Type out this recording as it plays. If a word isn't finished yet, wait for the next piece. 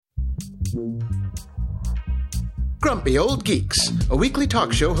Grumpy Old Geeks, a weekly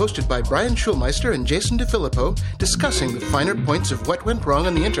talk show hosted by Brian Schulmeister and Jason DeFilippo, discussing the finer points of what went wrong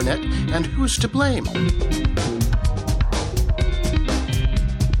on the internet and who's to blame.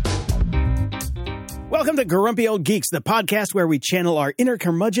 Welcome to Grumpy Old Geeks, the podcast where we channel our inner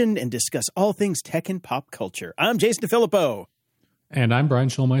curmudgeon and discuss all things tech and pop culture. I'm Jason DeFilippo. And I'm Brian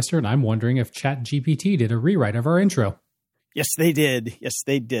Schulmeister, and I'm wondering if ChatGPT did a rewrite of our intro. Yes, they did. Yes,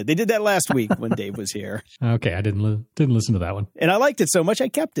 they did. They did that last week when Dave was here. Okay, I didn't listen to that one. And I liked it so much, I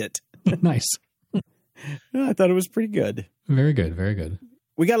kept it. Nice. I thought it was pretty good. Very good, very good.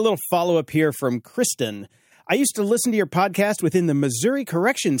 We got a little follow-up here from Kristen. I used to listen to your podcast within the Missouri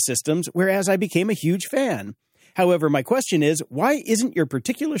correction systems, whereas I became a huge fan. However, my question is, why isn't your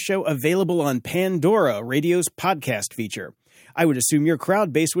particular show available on Pandora, radio's podcast feature? I would assume your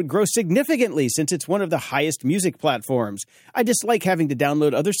crowd base would grow significantly since it's one of the highest music platforms. I dislike having to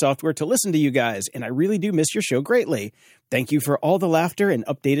download other software to listen to you guys, and I really do miss your show greatly. Thank you for all the laughter and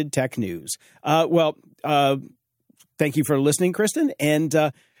updated tech news. Thank you for listening, Kristen. And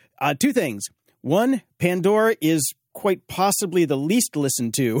two things. One, Pandora is quite possibly the least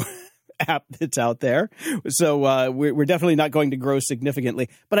listened to app that's out there. So we're definitely not going to grow significantly.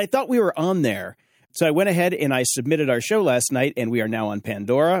 But I thought we were on there. So I went ahead and I submitted our show last night, and we are now on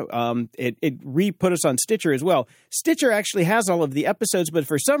Pandora. It re-put us on Stitcher as well. Stitcher actually has all of the episodes, but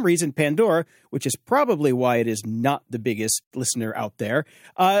for some reason, Pandora, which is probably why it is not the biggest listener out there,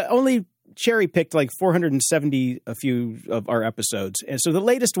 only cherry-picked like 470 a few of our episodes. And so the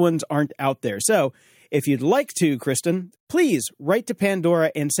latest ones aren't out there. So if you'd like to, Kristen, please write to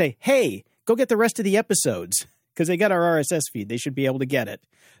Pandora and say, hey, go get the rest of the episodes, because they got our RSS feed. They should be able to get it.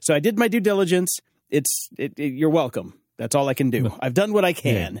 So I did my due diligence. You're welcome. That's all I can do. I've done what I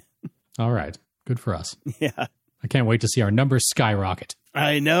can. Yeah. All right. Good for us. Yeah. I can't wait to see our numbers skyrocket.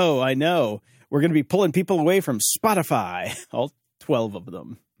 I know. We're going to be pulling people away from Spotify, all 12 of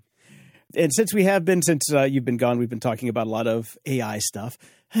them. And since you've been gone, we've been talking about a lot of AI stuff.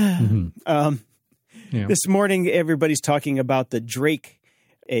 Mm-hmm. This morning, everybody's talking about the Drake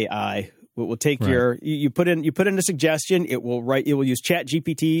AI. Will take right. you put in a suggestion. It will use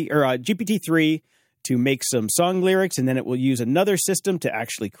ChatGPT or GPT-3 to make some song lyrics, and then it will use another system to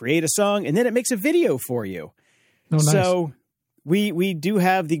actually create a song, and then it makes a video for you. Oh, nice. So we do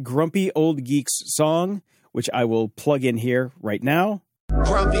have the Grumpy Old Geeks song, which I will plug in here right now.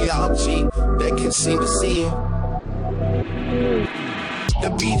 Grumpy old cheek, they can seem to see it. The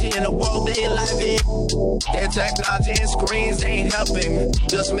beat in the world they live in. Their technology and screens ain't helping,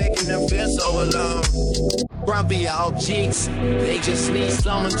 just making them feel so alone. Grumpy old cheeks, they just need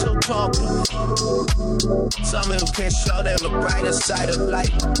someone to talk to. Someone who can show them the brighter side of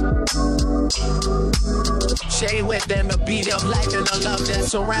life. Share with them the beat of life and the love that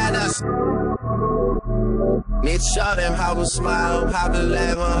surround us. Need to show them how to smile, how to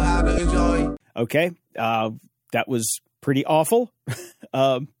laugh, how to enjoy. Okay, that was pretty awful.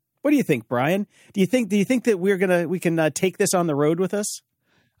 What do you think, Brian? Do you think that we can take this on the road with us?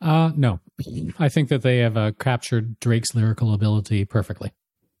 No, I think that they have captured Drake's lyrical ability perfectly.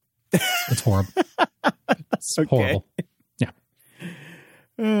 It's horrible. It's horrible. Yeah.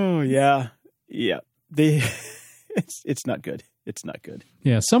 Oh yeah. It's not good. It's not good.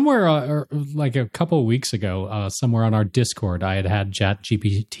 Yeah, somewhere like a couple of weeks ago, somewhere on our Discord, I had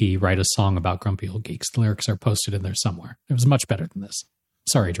ChatGPT write a song about Grumpy Old Geeks. The lyrics are posted in there somewhere. It was much better than this.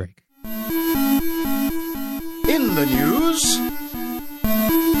 Sorry, Drake. In the news,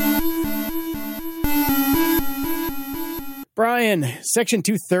 Brian, Section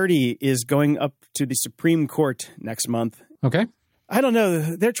 230 is going up to the Supreme Court next month. Okay. I don't know.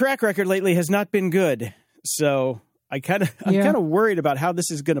 Their track record lately has not been good. So I'm kind of worried about how this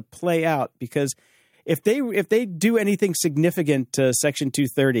is going to play out, because if they do anything significant to Section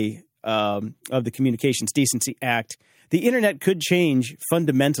 230 of the Communications Decency Act, the internet could change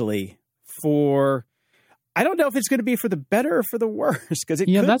fundamentally for, I don't know if it's going to be for the better or for the worse, because it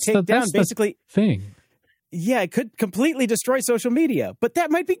could take down basically the thing. Yeah, it could completely destroy social media, but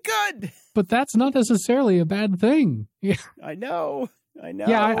that might be good. But that's not necessarily a bad thing. Yeah. I know.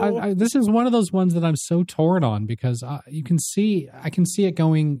 Yeah, I this is one of those ones that I'm so torn on, because I can see it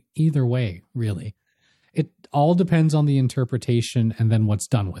going either way, really. It all depends on the interpretation and then what's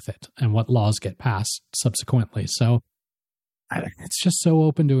done with it and what laws get passed subsequently. So it's just so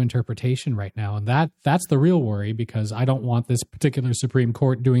open to interpretation right now. And that's the real worry, because I don't want this particular Supreme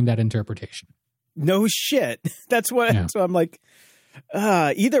Court doing that interpretation. No shit. That's what. Yeah. So I'm like,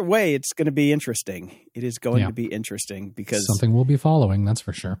 either way, it's going to be interesting. It is going to be interesting, because something we'll be following. That's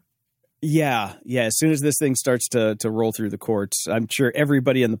for sure. Yeah. As soon as this thing starts to roll through the courts, I'm sure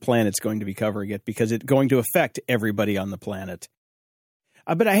everybody on the planet's going to be covering it because it's going to affect everybody on the planet.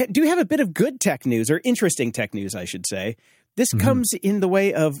 But I do have a bit of good tech news, or interesting tech news, I should say. This comes in the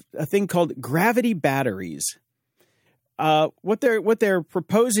way of a thing called gravity batteries. What they're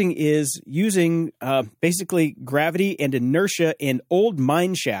proposing is using basically gravity and inertia in old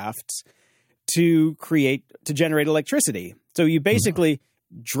mine shafts to generate electricity. So you basically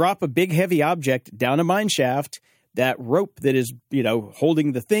drop a big heavy object down a mine shaft. That rope that is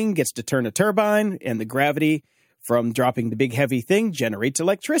holding the thing gets to turn a turbine, and the gravity from dropping the big heavy thing generates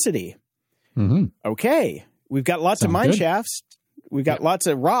electricity. Mm-hmm. Okay, we've got lots of mine shafts. We've got lots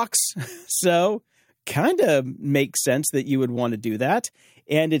of rocks, so kind of makes sense that you would want to do that.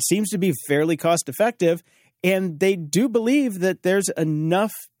 And it seems to be fairly cost effective. And they do believe that there's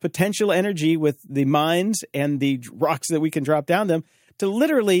enough potential energy with the mines and the rocks that we can drop down them to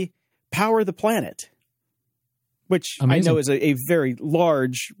literally power the planet, which Amazing. I know is a very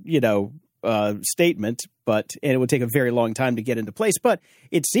large, statement, and it would take a very long time to get into place. But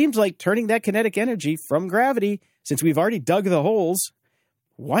it seems like turning that kinetic energy from gravity, since we've already dug the holes,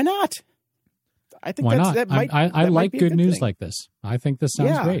 why not? I think I like good news like this. I think this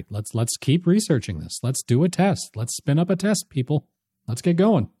sounds great. Let's keep researching this. Let's do a test. Let's spin up a test, people. Let's get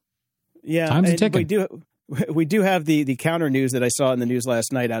going. Yeah, time's ticking. We do have the counter news that I saw in the news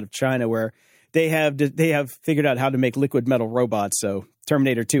last night out of China, where they have figured out how to make liquid metal robots. So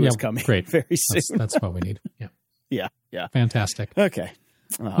Terminator 2 is coming very soon. That's what we need. Yeah. Yeah. Fantastic. Okay.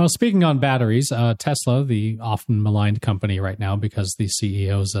 Well, speaking on batteries, Tesla, the often maligned company right now because the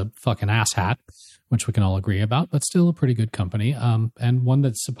CEO is a fucking asshat, which we can all agree about, but still a pretty good company, and one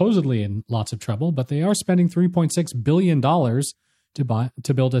that's supposedly in lots of trouble, but they are spending $3.6 billion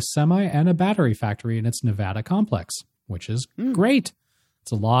to build a semi and a battery factory in its Nevada complex, which is great.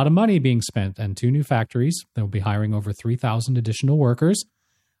 It's a lot of money being spent, and 2 new factories. They'll be hiring over 3,000 additional workers.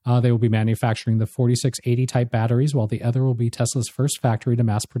 They will be manufacturing the 4680 type batteries, while the other will be Tesla's first factory to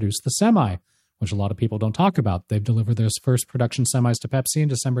mass produce the Semi, which a lot of people don't talk about. They've delivered their first production semis to Pepsi in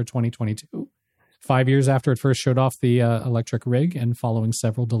December 2022, 5 years after it first showed off the electric rig and following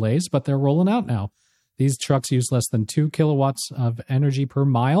several delays, but they're rolling out now. These trucks use less than 2 kilowatts of energy per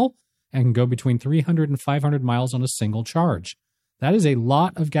mile and can go between 300 and 500 miles on a single charge. That is a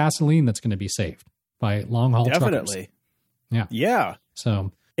lot of gasoline that's going to be saved by long-haul truckers. Definitely. Yeah.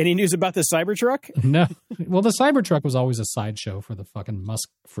 So... Any news about the Cybertruck? No. Well, the Cybertruck was always a sideshow for the fucking Musk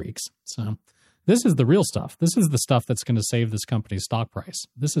freaks. So this is the real stuff. This is the stuff that's going to save this company's stock price.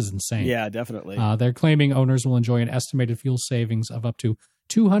 This is insane. Yeah, definitely. They're claiming owners will enjoy an estimated fuel savings of up to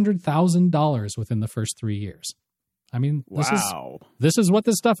 $200,000 within the first 3 years. I mean, this is what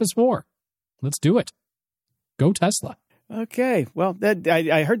this stuff is for. Let's do it. Go Tesla. Okay. Well,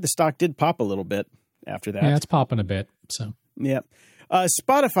 I heard the stock did pop a little bit after that. Yeah, it's popping a bit. So yeah.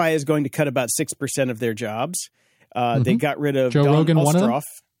 Spotify is going to cut about 6% of their jobs. They got rid of Joe Don Rogan, Ostroff. one of them?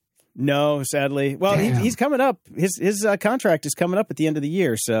 No, sadly. Well, he's coming up. His contract is coming up at the end of the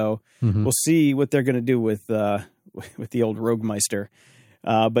year, so we'll see what they're going to do with the old Roguemeister.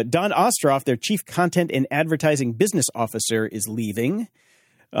 But Don Ostroff, their chief content and advertising business officer, is leaving,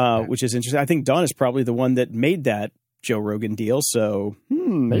 which is interesting. I think Don is probably the one that made that Joe Rogan deal. So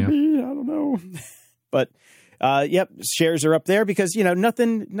maybe I don't know, but. Shares are up there because,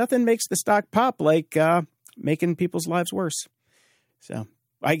 nothing makes the stock pop like making people's lives worse. So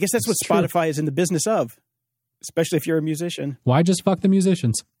I guess that's what Spotify is in the business of, especially if you're a musician. Why just fuck the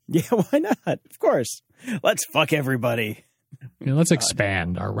musicians? Yeah, why not? Of course. Let's fuck everybody. Let's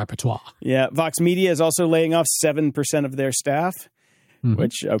expand our repertoire. Yeah, Vox Media is also laying off 7% of their staff,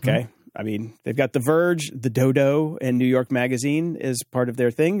 which, okay. I mean, they've got The Verge, The Dodo, and New York Magazine as part of their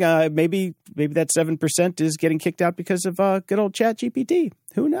thing. Maybe that 7% is getting kicked out because of good old ChatGPT.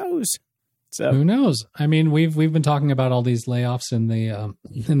 Who knows? So who knows? I mean, we've been talking about all these layoffs in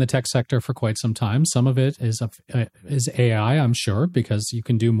the tech sector for quite some time. Some of it is AI, I'm sure, because you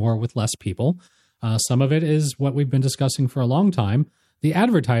can do more with less people. Some of it is what we've been discussing for a long time. The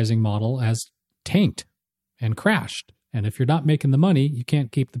advertising model has tanked and crashed. And if you're not making the money, you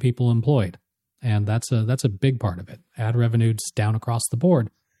can't keep the people employed. And that's a big part of it. Ad revenue's down across the board.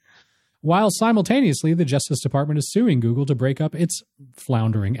 While simultaneously, the Justice Department is suing Google to break up its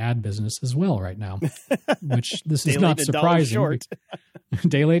floundering ad business as well right now, which this is not surprising.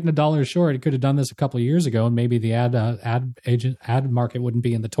 Day late and a dollar short. It could have done this a couple of years ago, and maybe the ad market wouldn't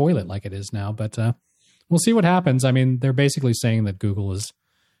be in the toilet like it is now. But we'll see what happens. I mean, they're basically saying that Google has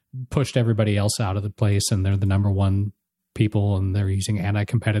pushed everybody else out of the place, and they're the number one people, and they're using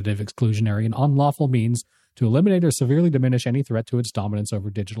anti-competitive, exclusionary, and unlawful means to eliminate or severely diminish any threat to its dominance over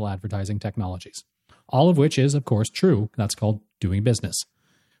digital advertising technologies. All of which is, of course, true. That's called doing business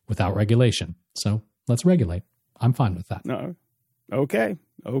without regulation. So let's regulate. I'm fine with that. No. Okay.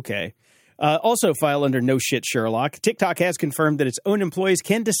 Also file under no shit Sherlock. TikTok has confirmed that its own employees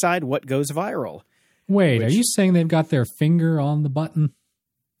can decide what goes viral. Wait, are you saying they've got their finger on the button?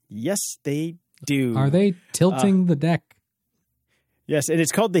 Yes, they do. Are they tilting the deck? Yes, and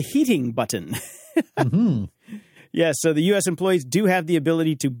it's called the heating button. Mm-hmm. Yes, so the U.S. employees do have the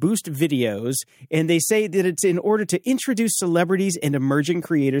ability to boost videos, and they say that it's in order to introduce celebrities and emerging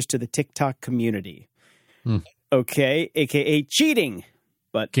creators to the TikTok community. Okay, a.k.a. cheating.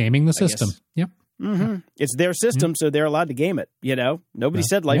 But gaming the system. Yep. Mm-hmm. It's their system, so they're allowed to game it. Nobody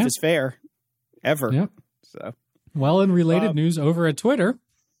said life is fair. Ever. Yep. So, well, in related news over at Twitter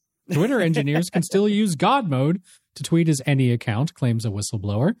engineers can still use God mode to tweet as any account, claims a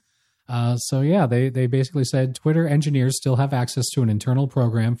whistleblower. They basically said Twitter engineers still have access to an internal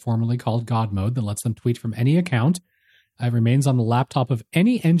program formerly called God mode that lets them tweet from any account. It remains on the laptop of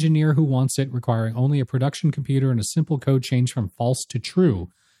any engineer who wants it, requiring only a production computer and a simple code change from false to true.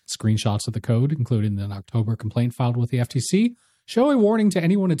 Screenshots of the code, including an October complaint filed with the FTC, show a warning to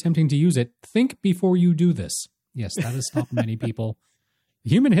anyone attempting to use it. Think before you do this. Yes, that has stopped many people.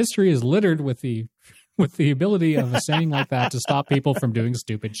 Human history is littered with the ability of a saying like that to stop people from doing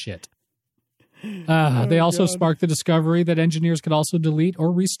stupid shit. They also sparked the discovery that engineers could also delete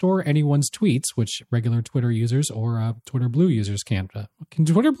or restore anyone's tweets, which regular Twitter users or Twitter Blue users can't. Can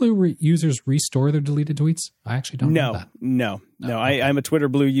Twitter Blue users restore their deleted tweets? I actually don't know that. No. Okay. I'm a Twitter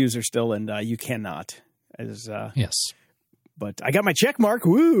Blue user still, and you cannot. Yes. But I got my check mark.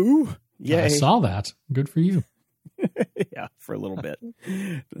 Woo! Yay. I saw that. Good for you. Yeah, for a little bit.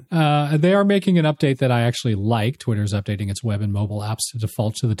 They are making an update that I actually like. Twitter's updating its web and mobile apps to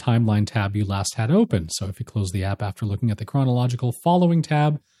default to the timeline tab you last had open. So if you close the app after looking at the chronological following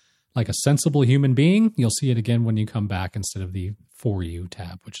tab, like a sensible human being, you'll see it again when you come back instead of the For You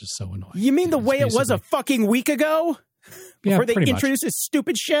tab, which is so annoying. You mean the way it was a fucking week ago? Before they introduced this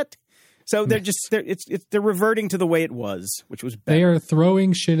stupid shit? So they're reverting to the way it was, which was better. They are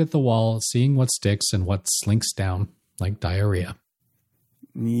throwing shit at the wall, seeing what sticks and what slinks down like diarrhea.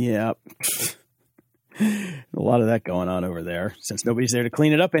 Yep. A lot of that going on over there. Since nobody's there to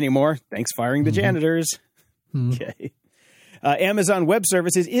clean it up anymore, thanks firing the janitors. Okay. Amazon Web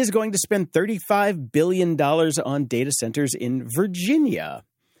Services is going to spend $35 billion on data centers in Virginia.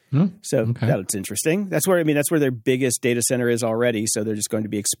 That's interesting. That's where their biggest data center is already. So they're just going to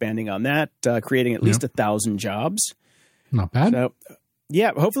be expanding on that, creating at least 1,000 jobs. Not bad. So,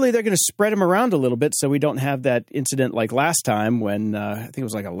 hopefully they're going to spread them around a little bit so we don't have that incident like last time when I think it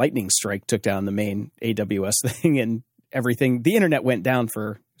was like a lightning strike took down the main AWS thing and everything. The internet went down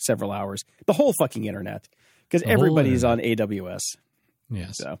for several hours. The whole fucking internet because everybody's on AWS.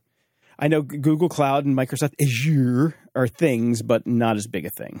 Yes. So. I know Google Cloud and Microsoft Azure are things, but not as big a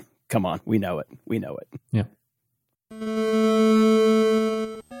thing. Come on. We know it. Yeah.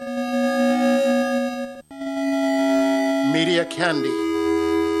 Media Candy.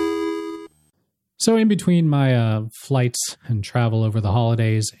 So in between my flights and travel over the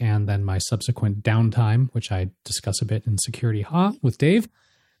holidays and then my subsequent downtime, which I discuss a bit in Security with Dave,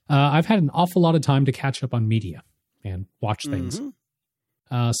 I've had an awful lot of time to catch up on media and watch things.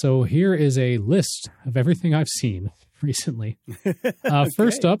 So here is a list of everything I've seen recently. Okay.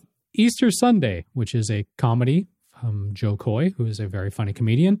 First up, Easter Sunday, which is a comedy from Joe Coy, who is a very funny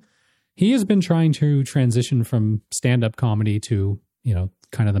comedian. He has been trying to transition from stand-up comedy to,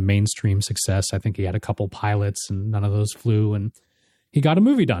 kind of the mainstream success. I think he had a couple pilots and none of those flew, and he got a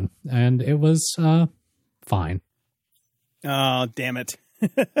movie done, and it was fine. Oh, damn it.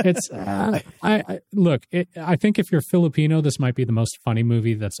 It's I think if you're Filipino, this might be the most funny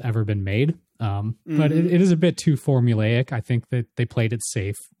movie that's ever been made. But it is a bit too formulaic. I think that they played it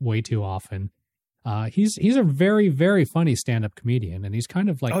safe way too often. He's a very, very funny stand-up comedian, and he's kind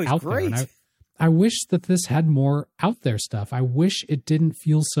of like out there. And I wish that this had more out there stuff. I wish it didn't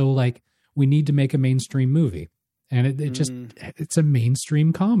feel so like we need to make a mainstream movie. And it's a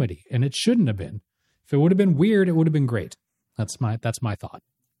mainstream comedy, and it shouldn't have been. If it would have been weird, it would have been great. That's my thought.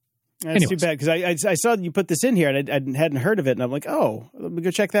 That's too bad because I saw you put this in here and I hadn't heard of it, and I'm like, oh, let me go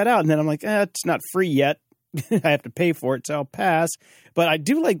check that out. And then I'm like, it's not free yet. I have to pay for it, so I'll pass. But I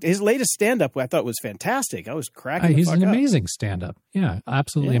do like his latest stand-up. I thought was fantastic. I was cracking. He's an amazing stand-up. Yeah,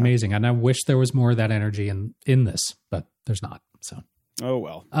 absolutely amazing. And I wish there was more of that energy in this, but there's not. So, oh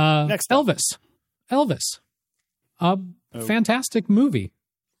well. Next, Elvis. Fantastic movie,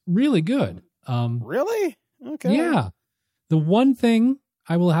 really good. Really? Okay. Yeah. The one thing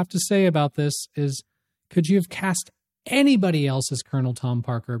I will have to say about this is could you have cast anybody else as Colonel Tom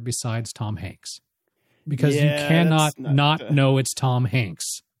Parker besides Tom Hanks? Because you cannot not know it's Tom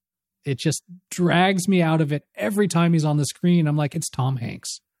Hanks. It just drags me out of it every time he's on the screen. I'm like, it's Tom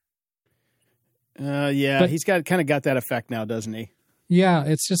Hanks. But he's got that effect now, doesn't he? Yeah,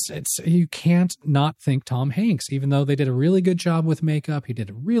 it's you can't not think Tom Hanks, even though they did a really good job with makeup. He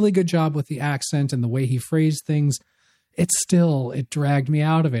did a really good job with the accent and the way he phrased things. It dragged me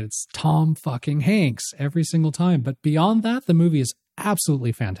out of it. It's Tom fucking Hanks every single time. But beyond that, the movie is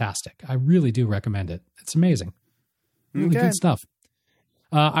absolutely fantastic. I really do recommend it. It's amazing. Really good stuff.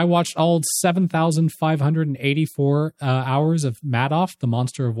 I watched all 7,584 hours of Madoff, The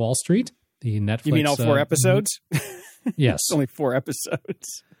Monster of Wall Street. The Netflix. You mean all 4 episodes? Yes. Only 4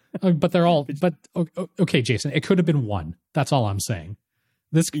 episodes. But they're all, okay, Jason, it could have been 1. That's all I'm saying.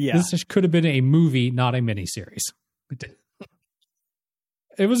 This could have been a movie, not a miniseries.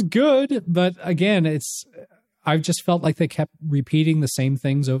 It was good, but again, I just felt like they kept repeating the same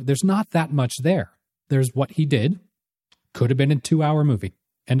things. There's not that much there. There's what he did. Could have been a 2-hour movie.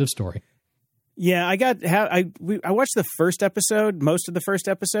 End of story. Yeah, I watched the first episode, most of the first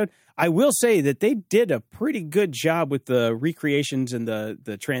episode. I will say that they did a pretty good job with the recreations and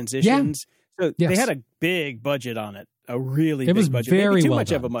the transitions. Yeah. So they had a big budget on it, a really big budget. Very Maybe too well much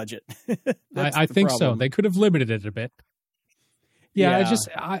done. of a budget. I think so. They could have limited it a bit. Yeah.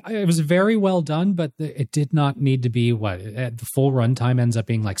 It was very well done, but it did not need to be the full runtime ends up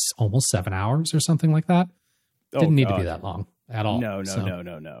being like almost 7 hours or something like that. Didn't need to be that long at all.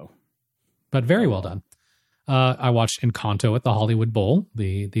 No. But very well done. I watched Encanto at the Hollywood Bowl,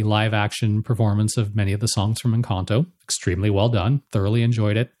 the live action performance of many of the songs from Encanto. Extremely well done. Thoroughly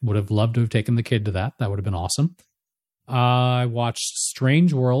enjoyed it. Would have loved to have taken the kid to that. That would have been awesome. I watched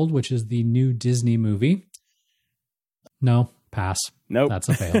Strange World, which is the new Disney movie. No, pass. Nope. That's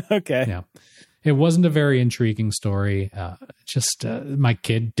a fail. Okay. Yeah. It wasn't a very intriguing story. My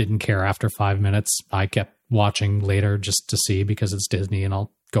kid didn't care after 5 minutes. I kept watching later just to see because it's Disney and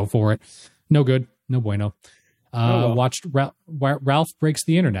I'll go for it. No good. No bueno. Watched Ralph Breaks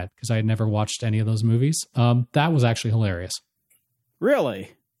the Internet because I had never watched any of those movies. That was actually hilarious.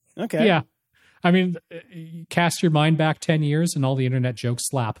 Really? Okay. Yeah. I mean, cast your mind back 10 years and all the internet jokes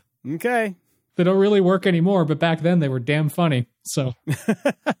slap. Okay. They don't really work anymore, but back then they were damn funny. So,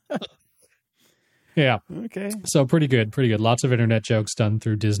 yeah. Okay. So pretty good. Lots of internet jokes done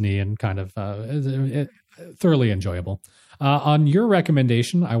through Disney and kind of thoroughly enjoyable. On your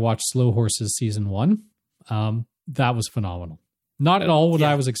recommendation, I watched Slow Horses Season 1. That was phenomenal. Not at all what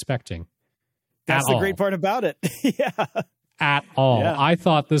I was expecting. That's the great part about it. Yeah. At all. Yeah. I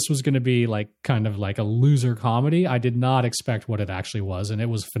thought this was going to be kind of like a loser comedy. I did not expect what it actually was, and it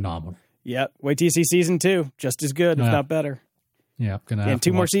was phenomenal. Yeah. Wait till you see Season 2. Just as good, if not better. Yeah. Gonna have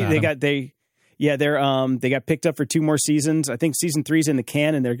 2 more seasons. They got picked up for 2 more seasons. I think Season 3's in the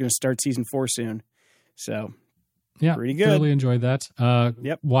can, and they're going to start Season 4 soon. So, yeah, pretty good. Really enjoyed that.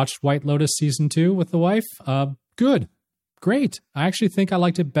 Watched White Lotus Season 2 with the wife. Good. Great. I actually think I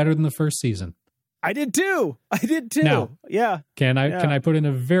liked it better than the first season. I did too. Now, yeah. Can I put in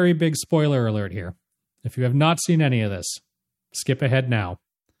a very big spoiler alert here? If you have not seen any of this, skip ahead now.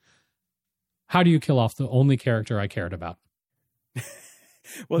 How do you kill off the only character I cared about?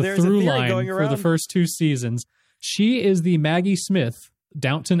 Well, there's a through theory line going around for the first 2 seasons. She is the Maggie Smith,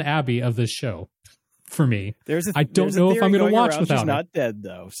 Downton Abbey of this show. For me, I don't know if I'm going to watch without her. She's not dead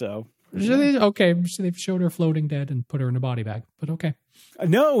though, so okay. They've showed her floating dead and put her in a body bag, but okay.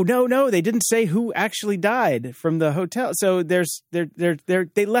 No. They didn't say who actually died from the hotel. So they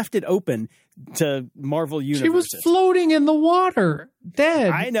left it open to Marvel Universe. She was floating in the water,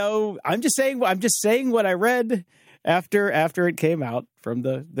 dead. I know. I'm just saying what I read after it came out from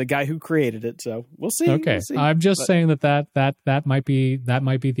the guy who created it. So we'll see. Okay. We'll see. I'm just saying that might be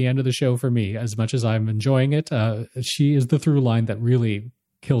the end of the show for me. As much as I'm enjoying it, she is the through line that really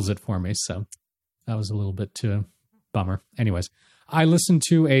kills it for me. So that was a little bit too bummer. Anyways, I listened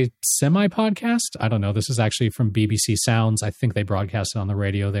to a semi-podcast. I don't know. This is actually from BBC Sounds. I think they broadcast it on the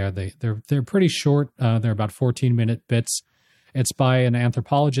radio there. They're pretty short. They're about 14-minute bits. It's by an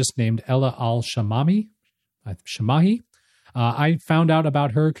anthropologist named Ella Al-Shamahi. I found out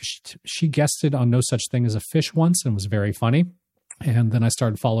about her because she guested on No Such Thing as a Fish once and was very funny. And then I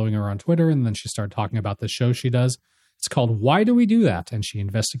started following her on Twitter, and then she started talking about this show she does. It's called Why Do We Do That? And she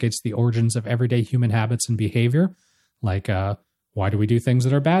investigates the origins of everyday human habits and behavior, like why do we do things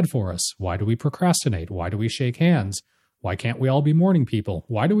that are bad for us? Why do we procrastinate? Why do we shake hands? Why can't we all be morning people?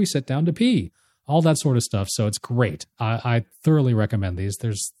 Why do we sit down to pee? All that sort of stuff. So it's great. I thoroughly recommend these.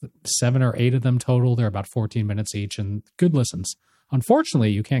 There's 7 or 8 of them total. They're about 14 minutes each and good listens.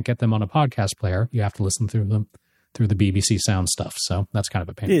 Unfortunately, you can't get them on a podcast player. You have to listen through them through the BBC Sound stuff. So that's kind of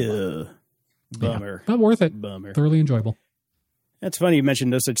a pain. Yeah. Bummer. Yeah, but worth it. Bummer. Thoroughly enjoyable. That's funny you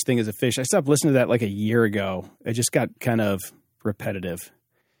mentioned No Such Thing as a Fish. I stopped listening to that like a year ago. It just got kind of repetitive.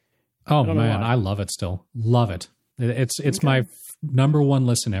 Oh, man. I love it still. Love it. It's okay. My number one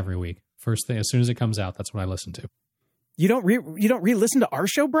listen every week. First thing, as soon as it comes out, that's what I listen to. You don't re-listen to our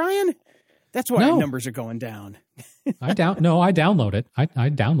show, Brian? That's why our numbers are going down. I download it. I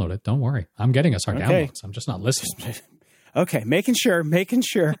download it. Don't worry. I'm getting us our downloads. I'm just not listening. Okay, making sure.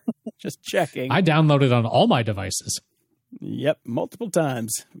 Just checking. I download it on all my devices. Yep, multiple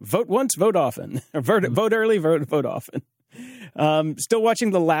times. Vote once, vote often. Vote early, vote often. Still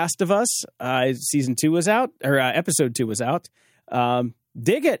watching The Last of Us. Season 2 was out, or episode 2 was out.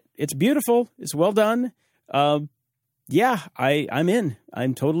 Dig it. It's beautiful. It's well done. Yeah, I'm in.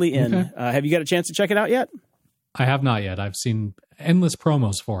 I'm totally in. Okay. Have you got a chance to check it out yet? I have not yet. I've seen endless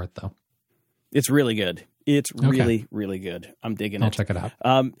promos for it, though. It's really good. It's really, really good. I'm digging it. I'll check it out.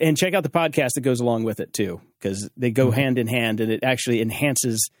 And check out the podcast that goes along with it, too, because they go hand in hand, and it actually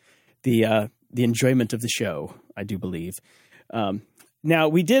enhances the enjoyment of the show, I do believe. Now,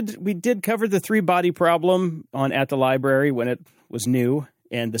 we did cover the 3-body problem on At the Library when it was new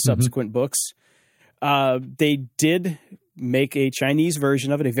and the subsequent books. They did make a Chinese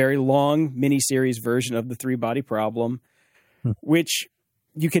version of it, a very long miniseries version of the 3-body problem, which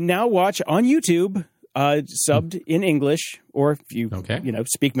you can now watch on YouTube, subbed in English, or if you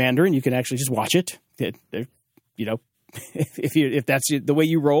speak Mandarin, you can actually just watch it. If that's the way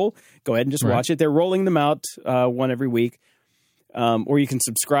you roll, go ahead and just watch it. They're rolling them out one every week, or you can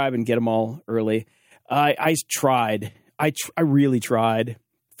subscribe and get them all early. I tried. I really tried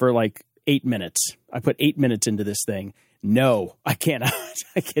for like 8 minutes. I put 8 minutes into this thing. No, I cannot.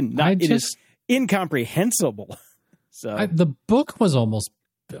 I cannot. It is incomprehensible. So the book was almost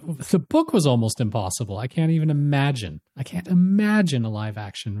impossible. I can't even imagine. I can't imagine a live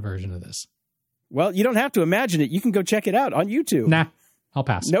action version of this. Well, you don't have to imagine it. You can go check it out on YouTube. Nah, I'll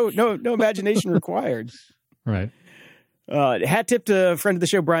pass. No imagination required. Right. Hat tip to a friend of the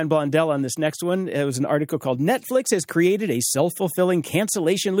show, Brian Blondell, on this next one. It was an article called Netflix has created a self-fulfilling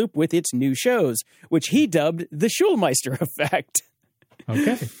cancellation loop with its new shows, which he dubbed the Schulmeister effect.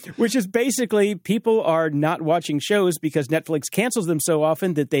 Okay. Which is basically people are not watching shows because Netflix cancels them so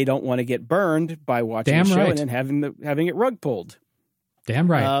often that they don't want to get burned by watching a show and then having it rug pulled. Damn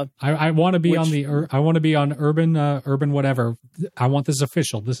right. I want to be on urban whatever. I want this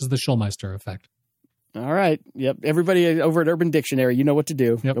official. This is the Schulmeister effect. All right. Yep. Everybody over at Urban Dictionary, you know what to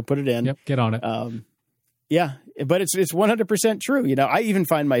do. Yep. Go put it in. Yep. Get on it. Yeah, but it's 100% true. You know, I even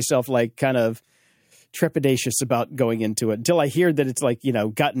find myself like kind of trepidatious about going into it until I hear that it's like,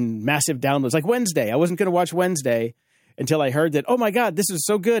 gotten massive downloads. Like Wednesday. I wasn't going to watch Wednesday until I heard that, oh my God, this is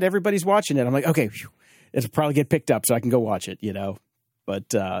so good. Everybody's watching it. I'm like, okay, it'll probably get picked up so I can go watch it,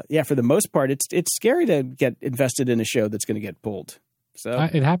 But for the most part, it's scary to get invested in a show that's going to get pulled. So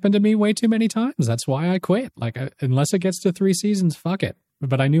it happened to me way too many times. That's why I quit. Like, unless it gets to 3 seasons, fuck it.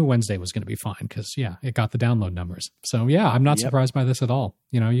 But I knew Wednesday was going to be fine because, it got the download numbers. So, I'm not surprised by this at all.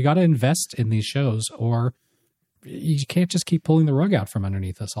 You got to invest in these shows or you can't just keep pulling the rug out from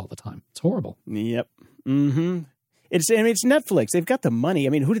underneath us all the time. It's horrible. Yep. Mm-hmm. It's Netflix. They've got the money. I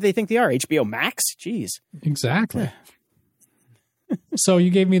mean, who do they think they are? HBO Max? Jeez. Exactly. So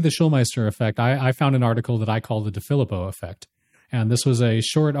you gave me the Schulmeister effect. I found an article that I call the DeFilippo effect. And this was a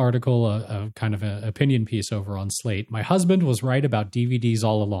short article, a kind of an opinion piece over on Slate. My husband was right about DVDs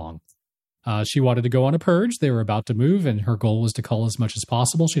all along. She wanted to go on a purge. They were about to move, and her goal was to cull as much as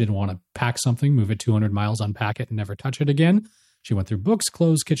possible. She didn't want to pack something, move it 200 miles, unpack it, and never touch it again. She went through books,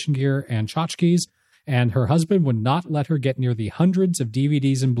 clothes, kitchen gear, and tchotchkes, and her husband would not let her get near the hundreds of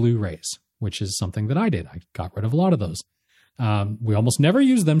DVDs and Blu-rays, which is something that I did. I got rid of a lot of those. We almost never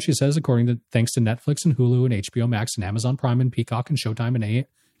use them, she says, thanks to Netflix and Hulu and HBO Max and Amazon Prime and Peacock and Showtime and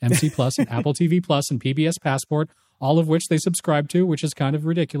AMC Plus and Apple TV Plus and PBS Passport, all of which they subscribe to, which is kind of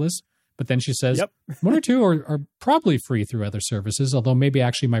ridiculous. But then she says, one or two are probably free through other services, although maybe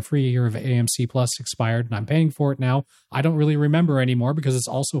actually my free year of AMC Plus expired and I'm paying for it now. I don't really remember anymore because it's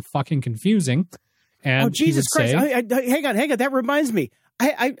also fucking confusing. And Jesus Christ. Hang on. That reminds me.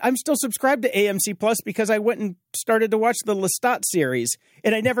 I'm still subscribed to AMC Plus because I went and started to watch the Lestat series,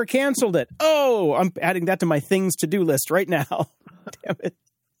 and I never canceled it. Oh, I'm adding that to my things to do list right now. Damn it.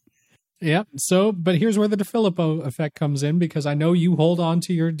 Yeah. So, but here's where the DeFilippo effect comes in, because I know you hold on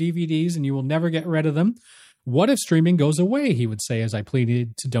to your DVDs and you will never get rid of them. What if streaming goes away? He would say, as I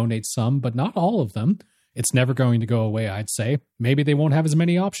pleaded to donate some, but not all of them. It's never going to go away, I'd say. Maybe they won't have as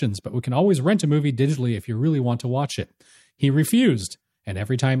many options, but we can always rent a movie digitally if you really want to watch it. He refused. And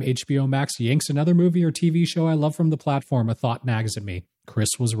every time HBO Max yanks another movie or TV show I love from the platform, a thought nags at me. Chris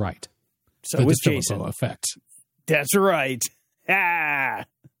was right. So was Jason. Effect. That's right. Ah!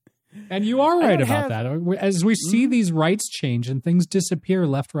 And you are right about that. As we see these rights change and things disappear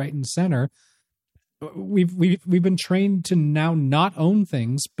left, right, and center, we've been trained to now not own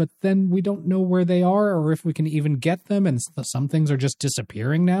things, but then we don't know where they are or if we can even get them, and some things are just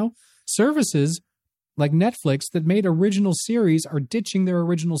disappearing now. Services like Netflix that made original series are ditching their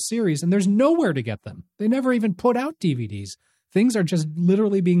original series, and there's nowhere to get them. They never even put out DVDs. Things are just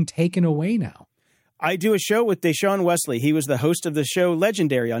literally being taken away now. I do a show with Deshaun Wesley. He was the host of the show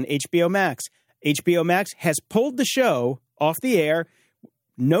Legendary on HBO Max. HBO Max has pulled the show off the air.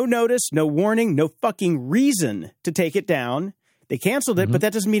 No notice, no warning, no fucking reason to take it down. They canceled it, but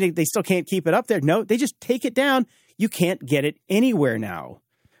that doesn't mean they still can't keep it up there. No, they just take it down. You can't get it anywhere now,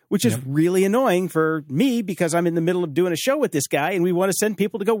 which is really annoying for me because I'm in the middle of doing a show with this guy and we want to send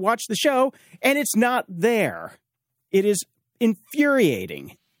people to go watch the show, and it's not there. It is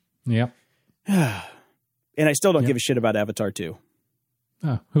infuriating. Yep. And I still don't give a shit about Avatar 2.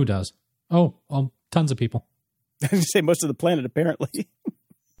 Who does? Oh, well, tons of people. I was going to say most of the planet, apparently.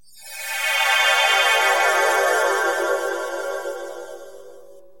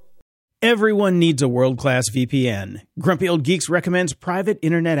 Everyone needs a world-class VPN. Grumpy Old Geeks recommends private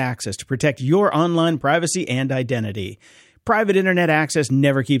internet access to protect your online privacy and identity. Private internet access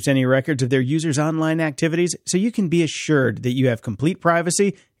never keeps any records of their users' online activities, so you can be assured that you have complete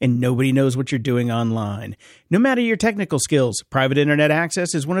privacy and nobody knows what you're doing online. No matter your technical skills, private internet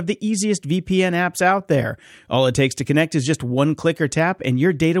access is one of the easiest VPN apps out there. All it takes to connect is just one click or tap, and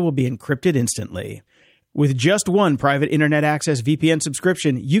your data will be encrypted instantly. With just one private internet access VPN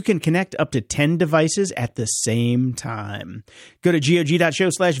subscription, you can connect up to 10 devices at the same time. Go to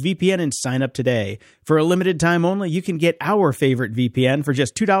gog.show/VPN and sign up today. For a limited time only, you can get our favorite VPN for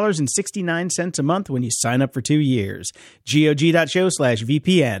just $2.69 a month when you sign up for 2 years.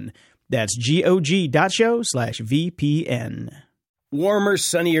 gog.show/VPN. That's gog.show/VPN. Warmer,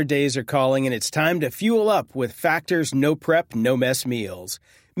 sunnier days are calling, and it's time to fuel up with Factor's no prep, no mess meals.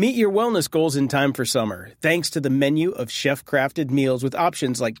 Meet your wellness goals in time for summer, thanks to the menu of chef-crafted meals with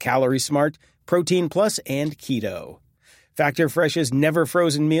options like Calorie Smart, Protein Plus, and Keto. Factor Fresh's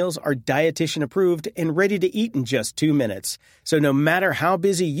never-frozen meals are dietitian-approved and ready to eat in just 2 minutes. So no matter how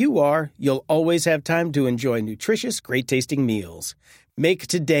busy you are, you'll always have time to enjoy nutritious, great-tasting meals. Make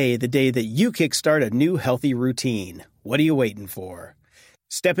today the day that you kickstart a new healthy routine. What are you waiting for?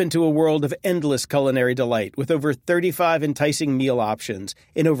 Step into a world of endless culinary delight with over 35 enticing meal options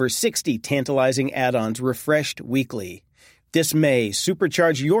and over 60 tantalizing add-ons refreshed weekly. This May,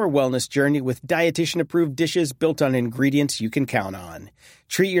 supercharge your wellness journey with dietitian-approved dishes built on ingredients you can count on.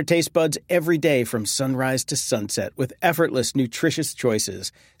 Treat your taste buds every day from sunrise to sunset with effortless, nutritious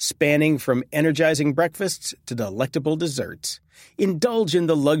choices, spanning from energizing breakfasts to delectable desserts. Indulge in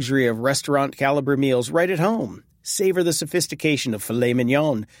the luxury of restaurant-caliber meals right at home. Savor the sophistication of filet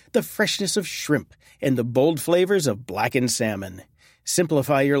mignon, the freshness of shrimp, and the bold flavors of blackened salmon.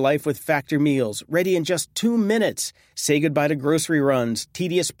 Simplify your life with Factor meals, ready in just 2 minutes. Say goodbye to grocery runs,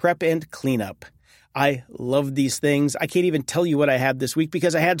 tedious prep, and cleanup. I love these things. I can't even tell you what I had this week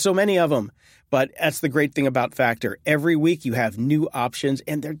because I had so many of them. But that's the great thing about Factor. Every week you have new options,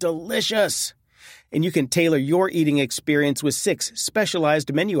 and they're delicious. And you can tailor your eating experience with 6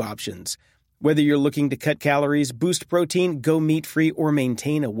 specialized menu options. Whether you're looking to cut calories, boost protein, go meat-free, or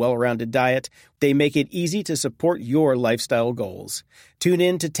maintain a well-rounded diet, they make it easy to support your lifestyle goals. Tune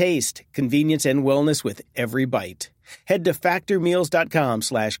in to taste, convenience, and wellness with every bite. Head to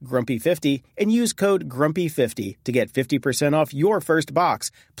factormeals.com/grumpy50 and use code grumpy50 to get 50% off your first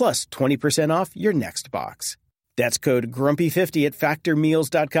box, plus 20% off your next box. That's code grumpy50 at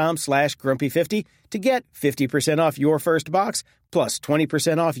factormeals.com/grumpy50 to get 50% off your first box, plus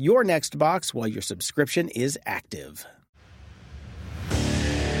 20% off your next box while your subscription is active.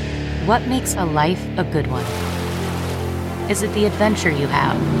 What makes a life a good one? Is it the adventure you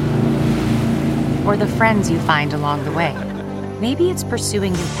have? Or the friends you find along the way? Maybe it's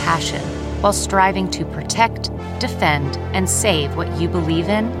pursuing your passion while striving to protect, defend, and save what you believe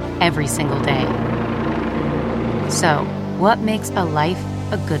in every single day. So, what makes a life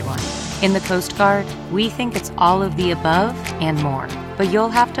a good one? In the Coast Guard, we think it's all of the above and more, but you'll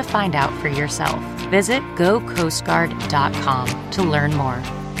have to find out for yourself. Visit gocoastguard.com to learn more.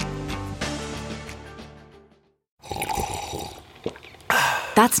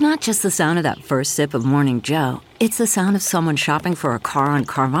 That's not just the sound of that first sip of Morning Joe. It's the sound of someone shopping for a car on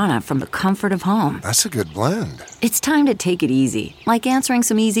Carvana from the comfort of home. That's a good blend. It's time to take it easy, like answering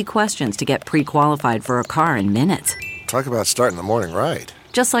some easy questions to get pre-qualified for a car in minutes. Talk about starting the morning right.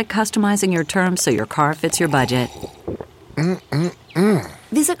 Just like customizing your terms so your car fits your budget.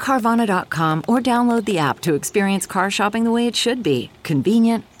 Visit Carvana.com or download the app to experience car shopping the way it should be.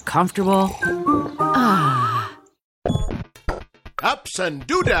 Convenient, comfortable. Ah. Ups and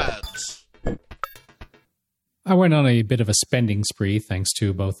doodads. I went on a bit of a spending spree thanks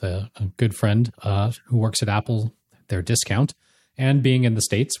to both a good friend who works at Apple, their discount, and being in the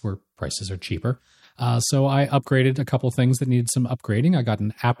States where prices are cheaper. So I upgraded a couple things that needed some upgrading. I got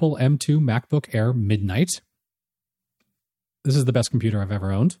an Apple M2 MacBook Air Midnight. This is the best computer I've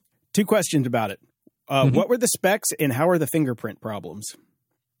ever owned. 2 questions about it. What were the specs and how are the fingerprint problems?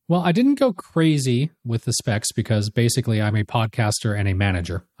 Well, I didn't go crazy with the specs because basically I'm a podcaster and a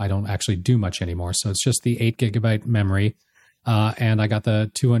manager. I don't actually do much anymore. So it's just the 8 gigabyte memory. And I got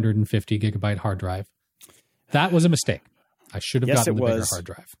the 250 gigabyte hard drive. That was a mistake. I should have gotten the bigger hard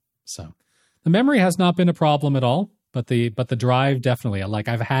drive. So the memory has not been a problem at all, but the drive definitely, like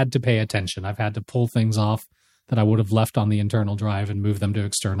I've had to pay attention. I've had to pull things off that I would have left on the internal drive and move them to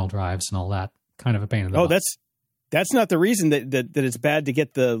external drives and all that. Kind of a pain in the butt. That's not the reason that it's bad to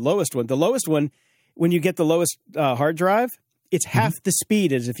get the lowest one. The lowest one, when you get the lowest hard drive, it's half the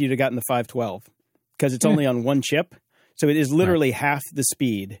speed as if you'd have gotten the 512 because it's only on one chip. So it is literally half the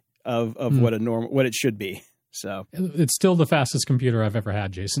speed of what it should be. So it's still the fastest computer I've ever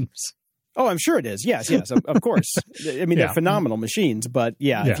had, Jason. Oh, I'm sure it is. Yes, of course. I mean, they're phenomenal machines, but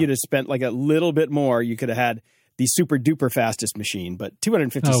if you'd have spent like a little bit more, you could have had the super duper fastest machine. But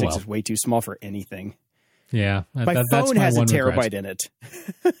 256 is way too small for anything. Yeah, my phone has a terabyte in it.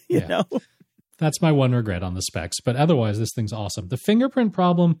 you know, that's my one regret on the specs. But otherwise, this thing's awesome. The fingerprint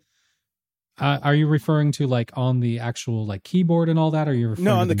problem. Are you referring to like on the actual like keyboard and all that? Or are you referring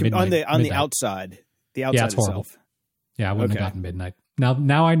on to the outside? The outside it's horrible. itself. Yeah, I wouldn't have gotten Midnight.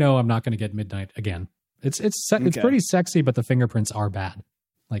 Now I know I'm not going to get Midnight again. It's pretty sexy, but the fingerprints are bad.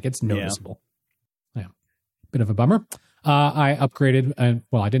 Like it's noticeable. Yeah, bit of a bummer. I upgraded,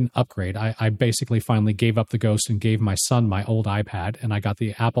 I didn't upgrade. I basically finally gave up the Ghost and gave my son my old iPad, and I got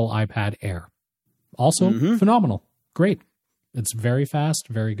the Apple iPad Air. Also phenomenal, great. It's very fast,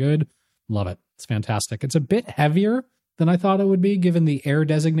 very good. Love it. It's fantastic. It's a bit heavier than I thought it would be, given the Air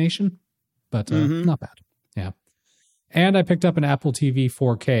designation, but not bad. Yeah. And I picked up an Apple TV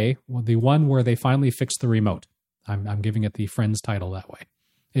 4K, the one where they finally fixed the remote. I'm giving it the Friends title that way.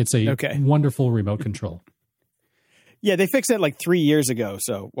 It's a wonderful remote control. Yeah, they fixed that like 3 years ago.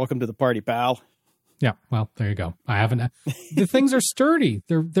 So welcome to the party, pal. Yeah, well, there you go. I haven't. The things are sturdy.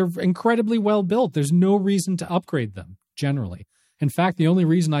 They're incredibly well built. There's no reason to upgrade them generally. In fact, the only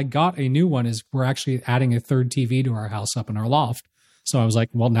reason I got a new one is we're actually adding a third TV to our house up in our loft. So I was like,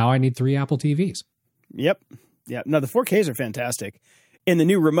 well, now I need 3 Apple TVs. Yep. Yeah. No, the 4Ks are fantastic. And the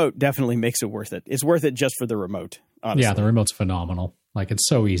new remote definitely makes it worth it. It's worth it just for the remote, honestly. Yeah, the remote's phenomenal. Like, it's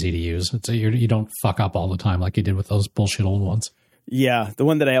so easy to use. You don't fuck up all the time like you did with those bullshit old ones. Yeah, the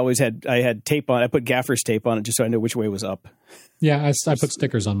one that I always had, I had tape on. I put gaffer's tape on it just so I know which way was up. Yeah, I put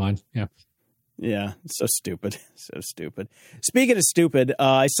stickers on mine. Yeah. Yeah, so stupid. So stupid. Speaking of stupid,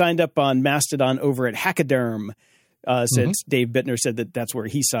 I signed up on Mastodon over at Hackaderm since Dave Bittner said that's where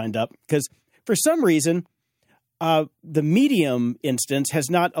he signed up. Because for some reason, the Medium instance has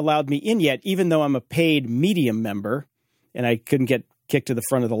not allowed me in yet, even though I'm a paid Medium member, and I couldn't get kicked to the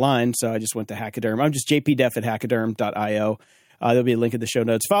front of the line, so I just went to Hackaderm. I'm just jpdef at hackaderm.io. There'll be a link in the show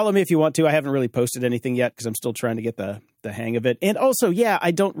notes. Follow me if you want to. I haven't really posted anything yet because I'm still trying to get the hang of it. And also,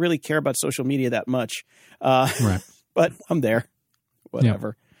 I don't really care about social media that much. Right. But I'm there.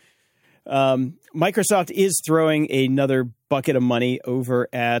 Whatever. Yeah. Microsoft is throwing another bucket of money over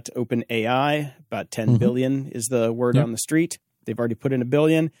at OpenAI. About $10 billion is the word on the street. They've already put in $1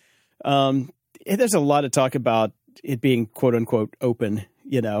 billion. There's a lot of talk about it being quote unquote open,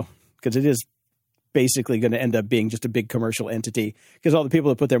 because it is basically going to end up being just a big commercial entity because all the people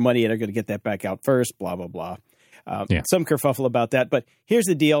that put their money in are going to get that back out first, blah, blah, blah. Some kerfuffle about that. But here's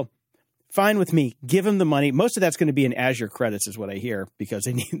the deal. Fine with me. Give them the money. Most of that's going to be in Azure credits is what I hear because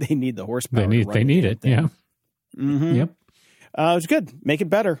they need the horsepower. They need it. Yeah. Mm-hmm. Yep. It's good. Make it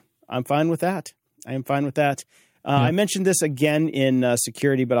better. I'm fine with that. I am fine with that. I mentioned this again in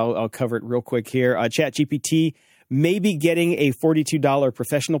security, but I'll cover it real quick here. ChatGPT may be getting a $42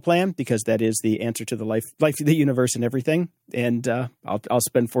 professional plan because that is the answer to the life of the universe and everything. And I'll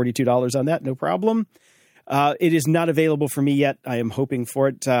spend $42 on that. No problem. It is not available for me yet. I am hoping for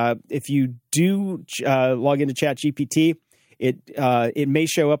it. If you do log into ChatGPT, it may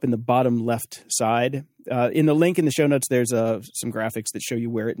show up in the bottom left side. In the link in the show notes, there's some graphics that show you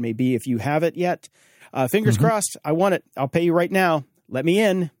where it may be if you have it yet. Fingers crossed. I want it. I'll pay you right now. Let me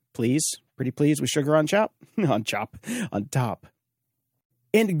in, please. pretty pleased with sugar on top. On top.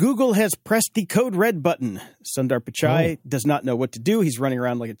 And Google has pressed the code red button. Sundar Pichai does not know what to do. He's running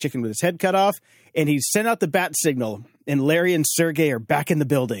around like a chicken with his head cut off, and he's sent out the bat signal, and Larry and Sergey are back in the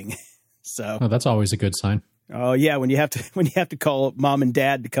building. So that's always a good sign. Oh yeah, when you have to call mom and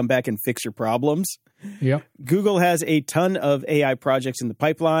dad to come back and fix your problems. Yep. Google has a ton of AI projects in the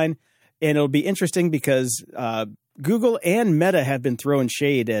pipeline, and it'll be interesting because Google and Meta have been throwing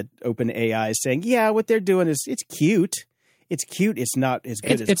shade at OpenAI, saying, "Yeah, what they're doing is it's cute. It's cute. It's not as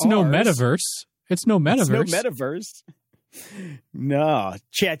good as it's ours. no metaverse. It's no metaverse. It's no metaverse. No,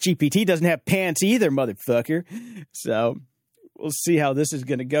 ChatGPT doesn't have pants either, motherfucker. So we'll see how this is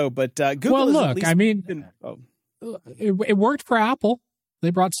going to go. But Google. Well, look, I mean, it worked for Apple. They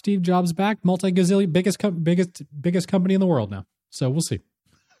brought Steve Jobs back, multi-gazillion, biggest company in the world now. So we'll see.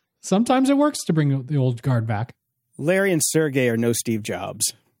 Sometimes it works to bring the old guard back. Larry and Sergey are no Steve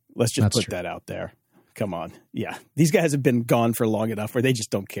Jobs. Let's just put that out there. Come on. Yeah. These guys have been gone for long enough where they just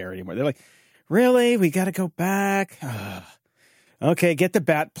don't care anymore. They're like, really? We got to go back? Okay, get the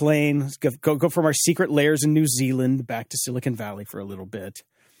bat plane. Let's go from our secret lairs in New Zealand back to Silicon Valley for a little bit.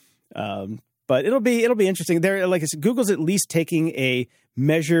 But it'll be interesting. They're, like I said, Google's at least taking a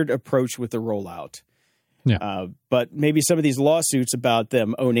measured approach with the rollout. Yeah. But maybe some of these lawsuits about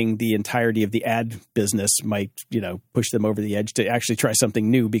them owning the entirety of the ad business might, push them over the edge to actually try something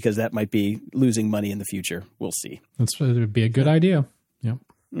new, because that might be losing money in the future. We'll see. It would be a good idea. Yep.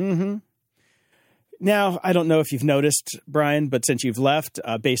 Mm-hmm. Now, I don't know if you've noticed, Brian, but since you've left,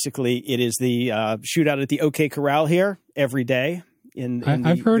 basically it is the shootout at the OK Corral here every day in I've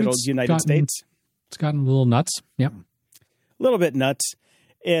the heard good old United States. It's gotten a little nuts. Yep. A little bit nuts.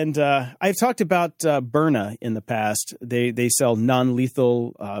 And I've talked about Byrna in the past. They sell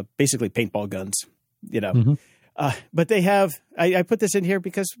non-lethal, basically paintball guns, Mm-hmm. But they have, I put this in here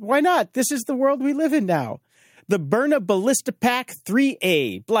because why not? This is the world we live in now. The Byrna Ballista Pack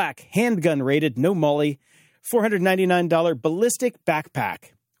 3A, black, handgun rated, no molly, $499 ballistic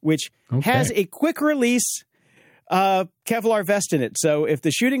backpack, which has a quick release Kevlar vest in it. So if the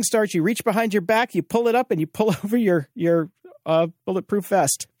shooting starts, you reach behind your back, you pull it up, and you pull over your bulletproof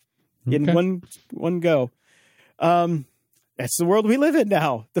vest in one go. That's the world we live in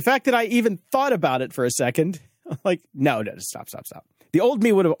now. The fact that I even thought about it for a second, I'm like, no, stop. The old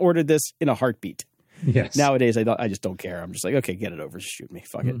me would have ordered this in a heartbeat. Yes. Nowadays, I just don't care. I'm just like, okay, get it over, shoot me,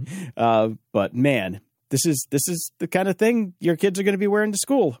 fuck it. But man, this is the kind of thing your kids are going to be wearing to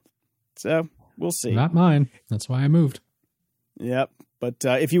school. So we'll see. Not mine. That's why I moved. Yep. But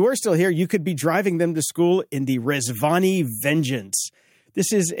if you were still here, you could be driving them to school in the Rezvani Vengeance.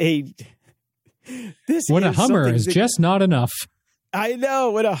 What a Hummer is just not enough. I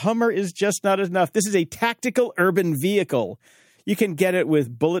know. What a Hummer is just not enough. This is a tactical urban vehicle. You can get it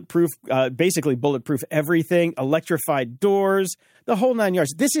with basically bulletproof everything, electrified doors, the whole 9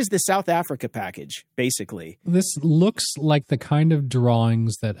 yards. This is the South Africa package, basically. This looks like the kind of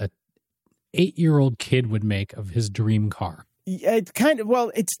drawings that a 8-year-old kid would make of his dream car. Yeah, it's kind of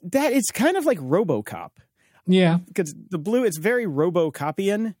like RoboCop. Yeah. Because the blue, it's very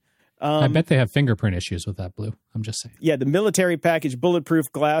RoboCopian. I bet they have fingerprint issues with that blue. I'm just saying. Yeah, the military package,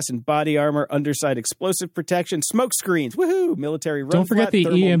 bulletproof glass and body armor, underside explosive protection, smoke screens. Woohoo! Military run. Don't forget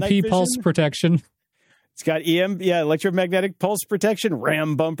the EMP pulse protection. It's got electromagnetic pulse protection,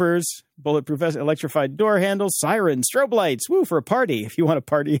 RAM bumpers, bulletproof vest, electrified door handles, sirens, strobe lights. Woo, for a party if you want to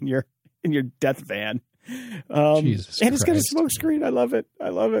party in your death van. Jesus and it's Christ. got a smoke screen. I love it.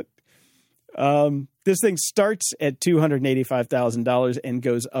 This thing starts at $285,000 and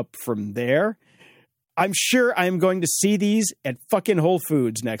goes up from there. I'm sure I'm going to see these at fucking Whole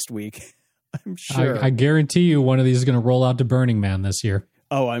Foods next week. I'm sure. I guarantee you one of these is going to roll out to Burning Man this year.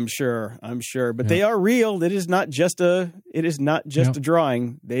 Oh, I'm sure. But they are real. It is not just a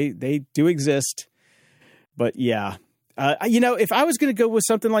drawing. They do exist. But yeah. If I was going to go with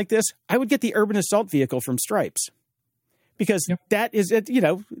something like this, I would get the urban assault vehicle from Stripes. Because that is,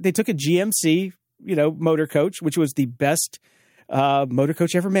 they took a GMC, motor coach, which was the best motor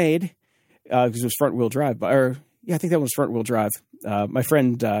coach ever made, because it was front-wheel drive. I think that was front-wheel drive. My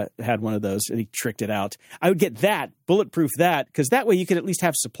friend had one of those, and he tricked it out. I would get that, bulletproof that, because that way you could at least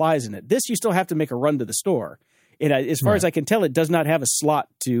have supplies in it. This, you still have to make a run to the store. And as far as I can tell, it does not have a slot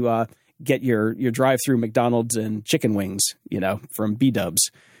to get your drive-through McDonald's and chicken wings, from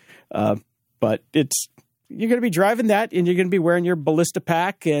B-Dubs. But you're going to be driving that, and you're going to be wearing your ballista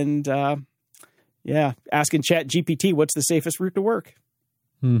pack and, asking ChatGPT what's the safest route to work.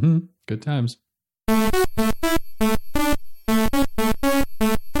 Mm-hmm. Good times. At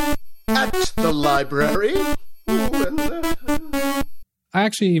the library. I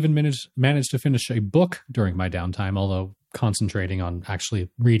actually even managed to finish a book during my downtime, although concentrating on actually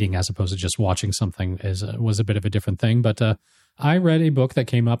reading as opposed to just watching something was a bit of a different thing. But I read a book that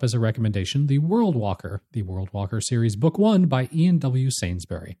came up as a recommendation, The World Walker series, book 1 by Ian W.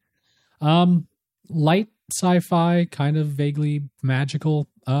 Sainsbury. Light sci-fi, kind of vaguely magical,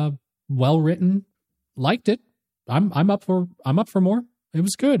 well written. Liked it. I'm up for more. It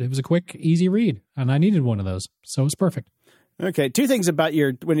was good. It was a quick, easy read, and I needed one of those, so it was perfect. Okay, 2 things about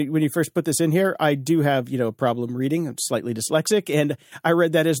when you first put this in here. I do have a problem reading. I'm slightly dyslexic, and I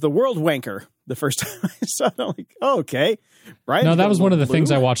read that as The World Wanker the first time I saw it. I'm like, oh, okay, Brian. No, that was one of the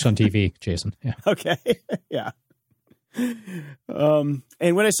things I watched on TV, Jason. Yeah. Okay, yeah. And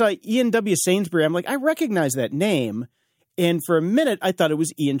when I saw Ian W. Sainsbury, I'm like, I recognize that name, and for a minute I thought it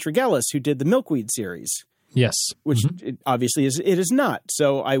was Ian Tregellis who did the Milkweed series. Yes. Which it obviously it is not.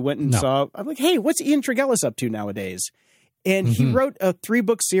 So I went and saw, I'm like, hey, what's Ian Tregellis up to nowadays? And he wrote a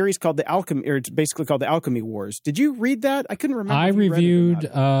 3-book series called it's basically called The Alchemy Wars. Did you read that? I couldn't remember. I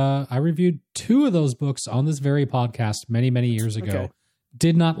reviewed 2 of those books on this very podcast many, many years ago. Okay.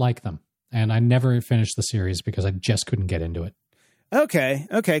 Did not like them. And I never finished the series because I just couldn't get into it. Okay.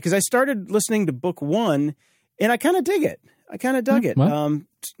 Because I started listening to book 1 and I kind of dig it. I kind of dug it. Well.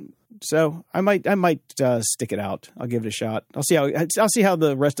 So I might stick it out. I'll give it a shot. I'll see how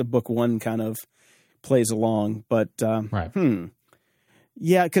the rest of book 1 kind of plays along. But right.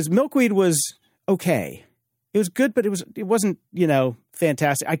 Yeah, because Milkweed was okay. It was good, but it wasn't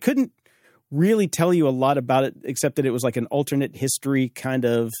fantastic. I couldn't really tell you a lot about it except that it was like an alternate history kind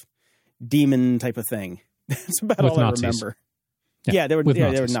of demon type of thing. That's about all Nazis. I remember. Yeah, they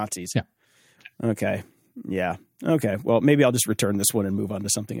were Nazis. Yeah. Okay. Yeah. Okay. Well, maybe I'll just return this one and move on to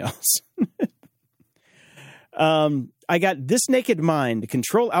something else. I got This Naked Mind,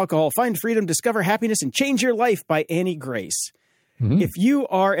 Control Alcohol, Find Freedom, Discover Happiness, and Change Your Life by Annie Grace. If you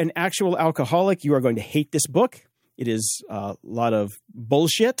are an actual alcoholic, you are going to hate this book. It is a lot of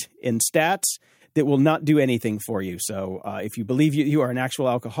bullshit and stats that will not do anything for you. So if you believe you are an actual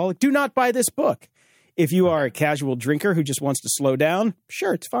alcoholic, do not buy this book. If you are a casual drinker who just wants to slow down,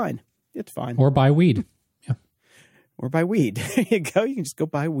 sure, it's fine. It's fine. Or buy weed. Or buy weed. There you go. You can just go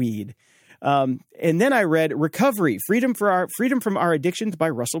buy weed. And then I read Recovery, Freedom from Our Addictions by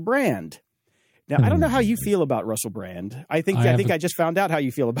Russell Brand. Now, I don't know how you feel about Russell Brand. I think I just found out how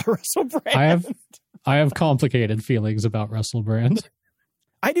you feel about Russell Brand. I have complicated feelings about Russell Brand.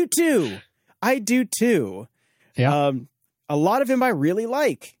 I do too. Yeah. A lot of him I really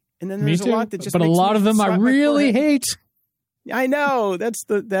like. And then there's a lot that just but a lot of them I really hate. I know. That's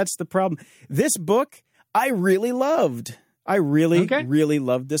the problem. This book I really loved. I really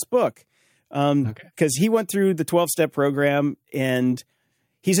loved this book. Because he went through the 12-step program and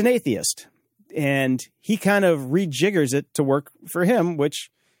he's an atheist. And he kind of rejiggers it to work for him,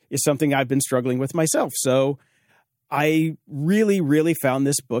 which is something I've been struggling with myself. So I really, really found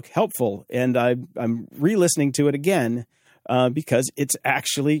this book helpful. And I'm re-listening to it again because it's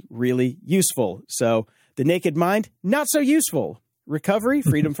actually really useful. So The Naked Mind, not so useful. Recovery,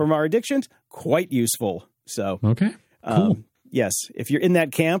 Freedom from Our Addictions, quite useful. So, cool. Yes, if you're in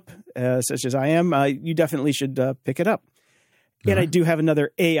that camp, such as I am, you definitely should pick it up. And I do have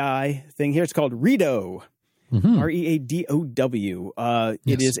another AI thing here. It's called Readow, Readow.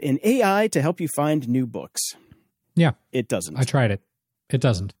 It is an AI to help you find new books. Yeah. It doesn't. I tried it. It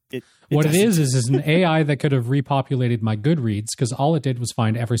doesn't. What it is an AI that could have repopulated my Goodreads because all it did was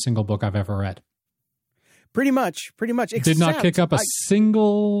find every single book I've ever read. Pretty much. It did not kick up a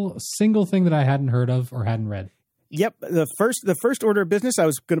single thing that I hadn't heard of or hadn't read. Yep. The first order of business, I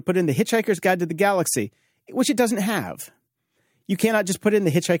was going to put in The Hitchhiker's Guide to the Galaxy, which it doesn't have. You cannot just put in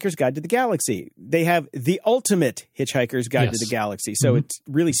The Hitchhiker's Guide to the Galaxy. They have The Ultimate Hitchhiker's Guide to the Galaxy. So it's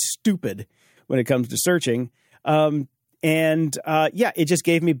really stupid when it comes to searching. It just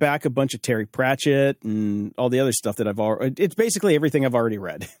gave me back a bunch of Terry Pratchett and all the other stuff that it's basically everything I've already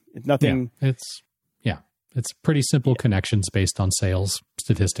read. Nothing. Yeah, it's pretty simple connections based on sales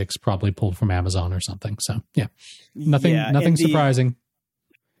statistics, probably pulled from Amazon or something. So nothing surprising.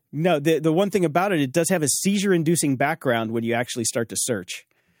 No, the one thing about it does have a seizure-inducing background when you actually start to search.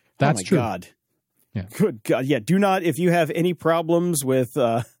 That's true. God. Yeah. Good God. Yeah. Do not, if you have any problems with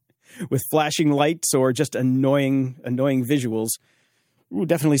flashing lights or just annoying visuals,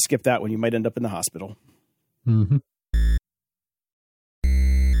 definitely skip that one. You might end up in the hospital. Mm-hmm.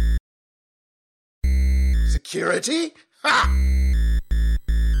 Security? Ha!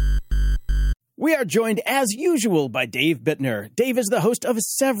 We are joined, as usual, by Dave Bittner. Dave is the host of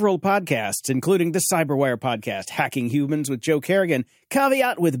several podcasts, including the Cyberwire podcast, Hacking Humans with Joe Kerrigan,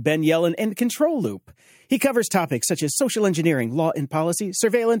 Caveat with Ben Yellen, and Control Loop. He covers topics such as social engineering, law and policy,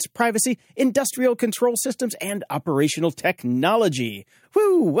 surveillance, privacy, industrial control systems, and operational technology.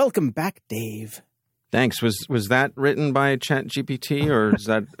 Woo! Welcome back, Dave. Thanks. Was that written by ChatGPT, or is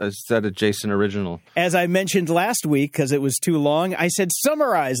that a Jason original? As I mentioned last week, because it was too long, I said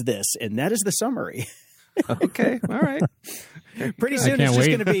summarize this, and that is the summary. Okay. All right. Pretty soon it's just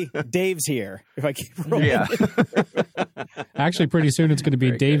going to be Dave's here, if I keep rolling. Yeah. Actually, pretty soon it's going to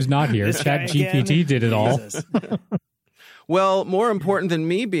be Dave's not here. ChatGPT did it all. Well, more important than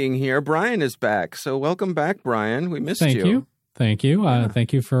me being here, Brian is back. So welcome back, Brian. We missed you. Thank you. Thank you.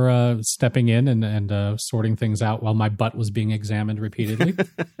 Thank you for stepping in and sorting things out while my butt was being examined repeatedly. Yes,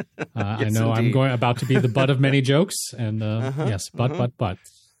 I know indeed. I'm about to be the butt of many jokes. And yes, butt.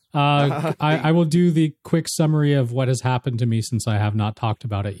 I will do the quick summary of what has happened to me since I have not talked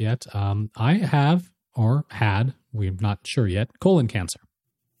about it yet. I have, or had, we're not sure yet, colon cancer.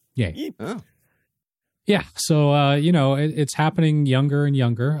 Yay. Oh. Yeah. So, it's happening younger and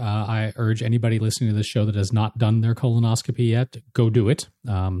younger. I urge anybody listening to this show that has not done their colonoscopy yet, go do it.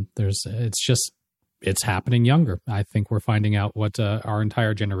 It's happening younger. I think we're finding out what our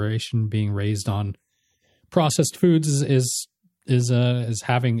entire generation being raised on processed foods is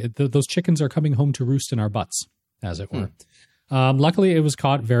having. Those chickens are coming home to roost in our butts, as it were. Luckily, it was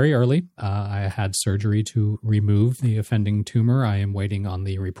caught very early. I had surgery to remove the offending tumor. I am waiting on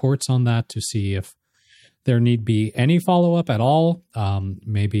the reports on that to see if there need be any follow-up at all.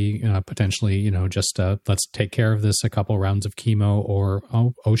 Maybe potentially, just let's take care of this, a couple rounds of chemo, or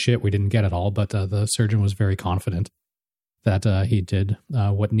oh shit, we didn't get it all. But the surgeon was very confident that he did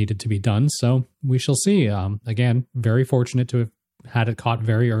what needed to be done. So we shall see. Again, very fortunate to have had it caught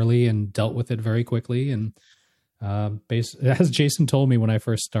very early and dealt with it very quickly. And as Jason told me when I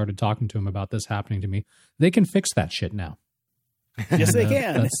first started talking to him about this happening to me, they can fix that shit now. Yes, they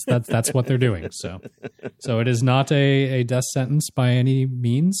can. That's what they're doing. So it is not a death sentence by any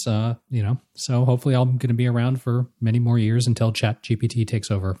means. So hopefully I'm going to be around for many more years until ChatGPT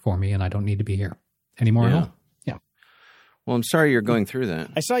takes over for me, and I don't need to be here anymore at all. Yeah. Well, I'm sorry you're going through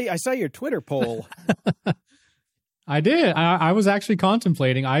that. I saw your Twitter poll. I did. I was actually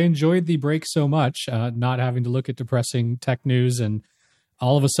contemplating. I enjoyed the break so much, not having to look at depressing tech news and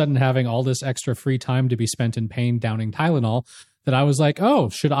all of a sudden having all this extra free time to be spent in pain downing Tylenol, that I was like, oh,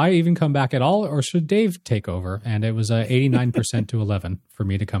 should I even come back at all, or should Dave take over? And it was 89% to 11 for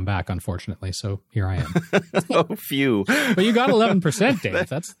me to come back, unfortunately. So here I am. Oh, phew. But you got 11%, Dave.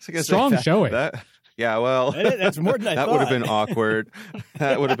 That's strong showing. Yeah, well, that's more than I thought. That would have been awkward.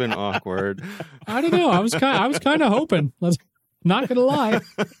 That would have been awkward. I don't know. I was kind of hoping. Not going to lie.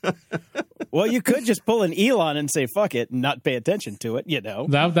 Well, you could just pull an Elon and say, fuck it, and not pay attention to it,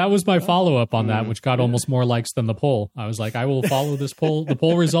 That was my follow-up on that, which got almost more likes than the poll. I was like, I will follow this poll, the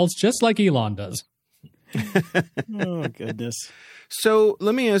poll results, just like Elon does. Oh, goodness. So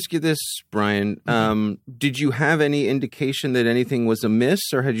let me ask you this, Brian. Did you have any indication that anything was amiss,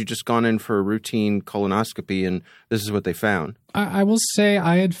 or had you just gone in for a routine colonoscopy and this is what they found? I will say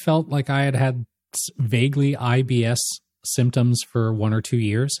I had felt like I had vaguely IBS symptoms for 1 or 2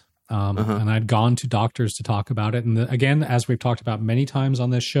 years. And I'd gone to doctors to talk about it. And again, as we've talked about many times on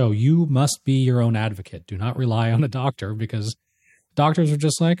this show, you must be your own advocate. Do not rely on a doctor, because doctors are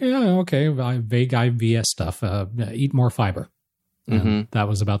just like, yeah, okay, vague IBS stuff, eat more fiber. And that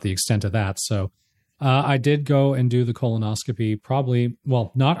was about the extent of that. So I did go and do the colonoscopy probably,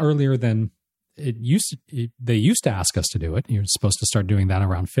 well, not earlier than they used to ask us to do it. You're supposed to start doing that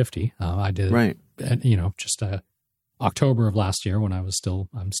around 50. I did, right. Just October of last year when I'm still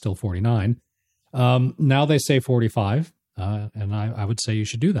 49. Now they say 45. And I would say you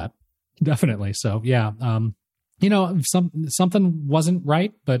should do that. Definitely. So yeah. Something wasn't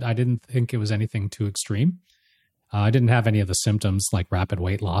right, but I didn't think it was anything too extreme. I didn't have any of the symptoms like rapid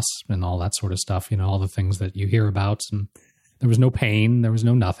weight loss and all that sort of stuff, all the things that you hear about. And there was no pain. There was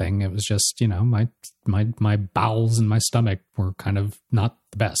no nothing. It was just, my bowels and my stomach were kind of not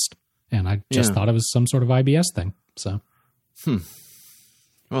the best. And I just thought it was some sort of IBS thing. So,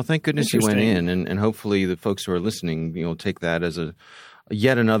 Well, thank goodness you went in, and hopefully the folks who are listening, take that as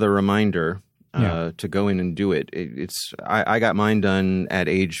yet another reminder to go in and do it. I got mine done at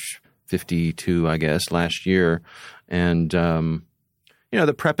age 52, I guess, last year, and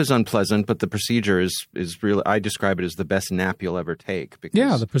the prep is unpleasant, but the procedure is really, I describe it as the best nap you'll ever take.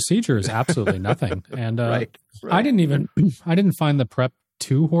 Because, the procedure is absolutely nothing, and right. I didn't find the prep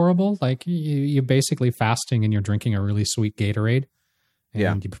too horrible. Like you're basically fasting and you're drinking a really sweet Gatorade.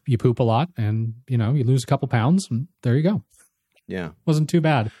 and you poop a lot, and you lose a couple pounds, and there you go. Yeah, wasn't too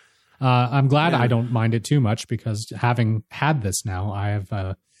bad. I'm glad I don't mind it too much, because having had this now,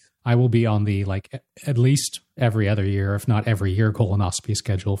 I will be on the at least every other year, if not every year, colonoscopy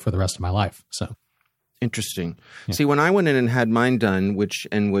schedule for the rest of my life. So interesting. Yeah. See, when I went in and had mine done,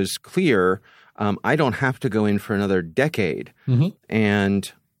 and was clear, I don't have to go in for another decade,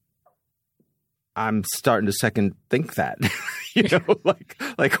 and I'm starting to second think that,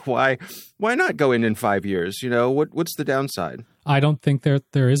 why not go in 5 years? What's the downside? I don't think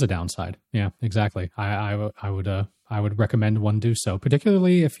there is a downside. Yeah, exactly. I would recommend one do so,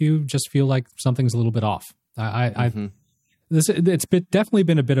 particularly if you just feel like something's a little bit off. It's definitely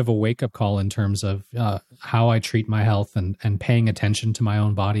been a bit of a wake up call in terms of how I treat my health and paying attention to my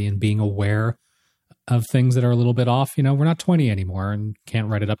own body and being aware of things that are a little bit off. We're not 20 anymore and can't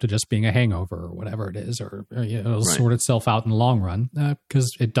write it up to just being a hangover or whatever it is, or it'll sort itself out in the long run,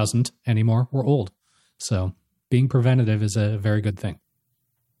 because it doesn't anymore. We're old. So being preventative is a very good thing.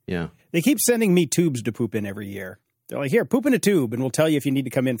 Yeah. They keep sending me tubes to poop in every year. They're like, here, poop in a tube, and we'll tell you if you need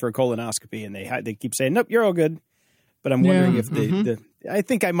to come in for a colonoscopy. And they keep saying, nope, you're all good. But I'm wondering if I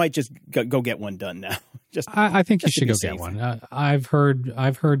think I might just go get one done now. I think you should go get one. I've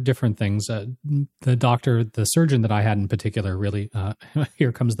heard different things. The surgeon that I had in particular really,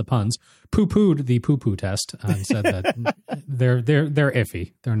 here comes the puns, poo-pooed the poo-poo test and said that they're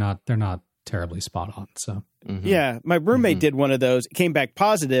iffy. They're not terribly spot on. So yeah, my roommate did one of those. It came back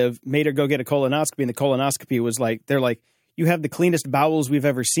positive, made her go get a colonoscopy, and the colonoscopy was they're like, you have the cleanest bowels we've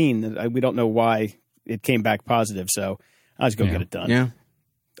ever seen. We don't know why it came back positive, so I'll just go get it done. Yeah,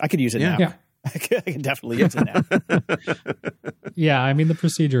 I could use it now. Yeah. I can definitely use it now. Yeah, I mean, the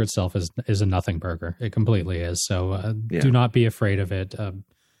procedure itself is a nothing burger. It completely is. So do not be afraid of it.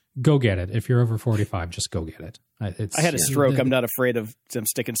 Go get it. If you're over 45, just go get it. I had a stroke. I'm not afraid of them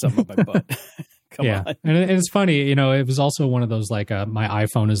sticking something up my butt. Come on. And it's funny, it was also one of those my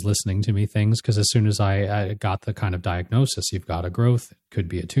iPhone is listening to me things, because as soon as I got the kind of diagnosis, you've got a growth, it could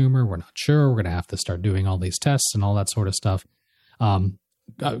be a tumor, we're not sure, we're going to have to start doing all these tests and all that sort of stuff. Colon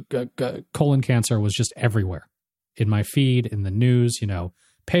cancer was just everywhere in my feed, in the news.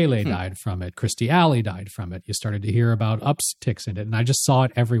 Pele died from it, Christy Alley died from it. You started to hear about upticks in it, and I just saw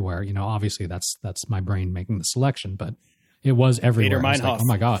it everywhere. Obviously that's my brain making the selection, but it was everywhere. I was like, oh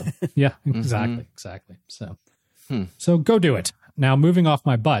my God. Yeah, exactly. So go do it. Now, moving off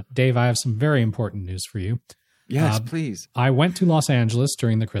my butt, Dave, I have some very important news for you. Yes, please. I went to Los Angeles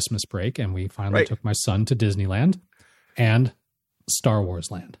during the Christmas break, and we finally took my son to Disneyland and Star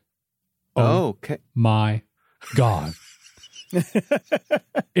Wars Land. Oh, okay. My God.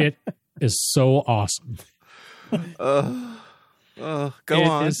 It is so awesome. Go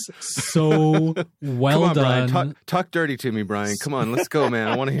on. It is so well Come on, done. Brian. Talk dirty to me, Brian. Come on, let's go, man.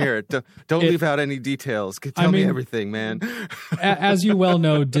 I want to hear it. Don't leave out any details. Tell me everything, man. As you well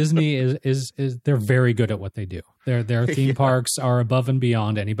know, Disney is they're very good at what they do. Their theme parks are above and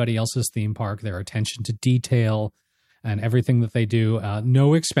beyond anybody else's theme park. Their attention to detail and everything that they do.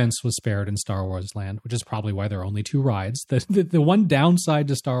 No expense was spared in Star Wars Land, which is probably why there are only 2 rides. The one downside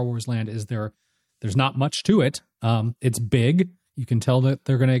to Star Wars Land is there's not much to it. It's big. You can tell that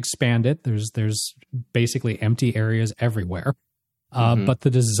they're going to expand it. There's basically empty areas everywhere. But the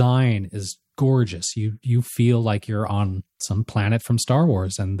design is gorgeous. You feel like you're on some planet from Star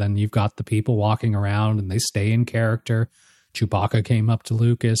Wars, and then you've got the people walking around and they stay in character. Chewbacca came up to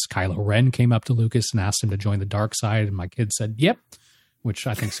Lucas. Kylo Ren came up to Lucas and asked him to join the dark side. And my kid said, yep, which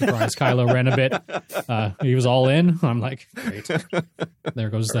I think surprised Kylo Ren a bit. He was all in. I'm like, great. There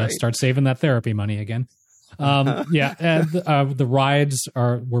goes start saving that therapy money again. The rides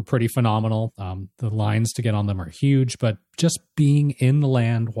were pretty phenomenal. The lines to get on them are huge, but just being in the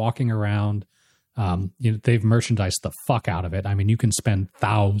land, walking around, they've merchandised the fuck out of it. I mean, you can spend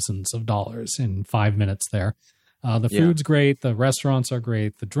thousands of dollars in 5 minutes there. The food's great. The restaurants are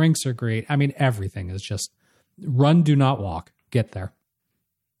great. The drinks are great. I mean, everything is just run, do not walk. Get there.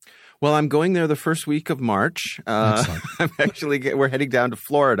 Well, I'm going there the first week of March. We're heading down to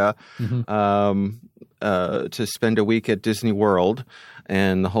Florida to spend a week at Disney World,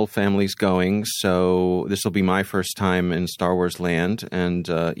 and the whole family's going. So this will be my first time in Star Wars Land, and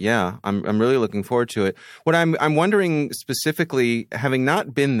I'm really looking forward to it. What I'm wondering specifically, having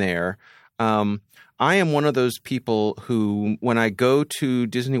not been there, I am one of those people who, when I go to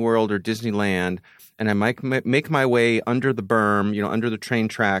Disney World or Disneyland, and I might make my way under the berm, under the train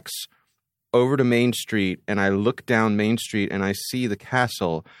tracks, over to Main Street, and I look down Main Street and I see the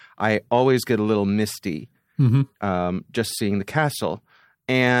castle, I always get a little misty just seeing the castle.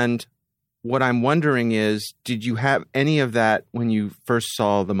 And what I'm wondering is, did you have any of that when you first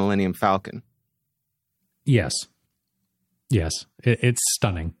saw the Millennium Falcon? Yes. It's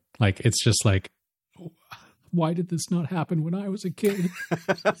stunning. Like, it's just like, why did this not happen when I was a kid?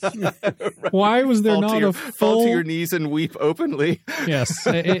 Right. Why was there not a full... Fall to your knees and weep openly. Yes,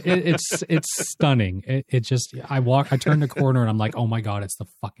 it's stunning. It just, I turn the corner and I'm like, oh my God, it's the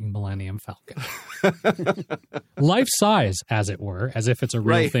fucking Millennium Falcon. Life size, as it were, as if it's a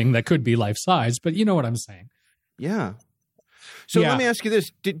real thing that could be life size, but you know what I'm saying. Yeah. So let me ask you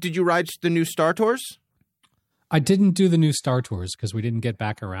this. Did you ride the new Star Tours? I didn't do the new Star Tours because we didn't get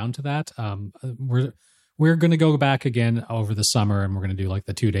back around to that. We're going to go back again over the summer, and we're going to do like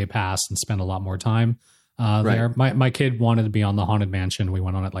the 2-day pass and spend a lot more time there. My kid wanted to be on the Haunted Mansion. We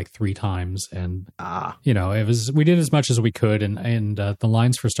went on it like 3 times, and we did as much as we could, and the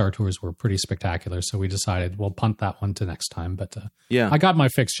lines for Star Tours were pretty spectacular. So we decided we'll punt that one to next time. But I got my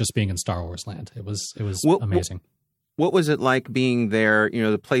fix just being in Star Wars land. It was amazing. What was it like being there? You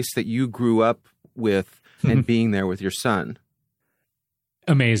know, the place that you grew up with, and being there with your son.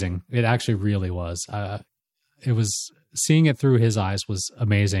 Amazing. It actually really was. It was, seeing it through his eyes was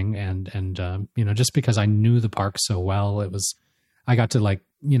amazing. And just because I knew the park so well, I got to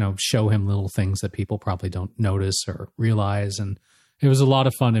show him little things that people probably don't notice or realize. And it was a lot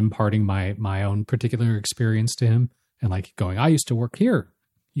of fun imparting my own particular experience to him and like going, I used to work here.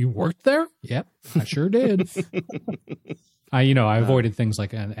 You worked there? Yep, I sure did. I avoided things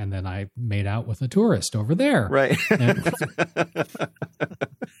like, and then I made out with a tourist over there. Right.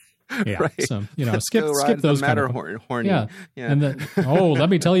 Yeah. Right. So, skip those kind of horny. Yeah. And then, let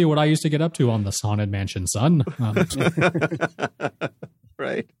me tell you what I used to get up to on the Haunted Mansion, son.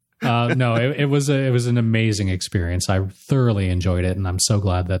 Right. No, it was an amazing experience. I thoroughly enjoyed it, and I'm so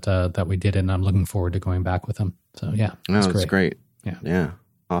glad that we did it, and I'm looking forward to going back with him. So yeah, it's great. Yeah. Yeah.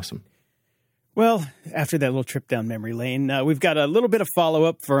 Awesome. Well, after that little trip down memory lane, we've got a little bit of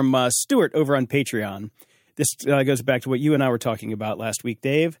follow-up from Stuart over on Patreon. This goes back to what you and I were talking about last week,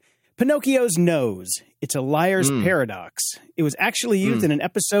 Dave. Pinocchio's nose. It's a liar's paradox. It was actually used in an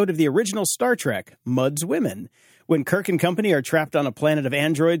episode of the original Star Trek, Mudd's Women, when Kirk and company are trapped on a planet of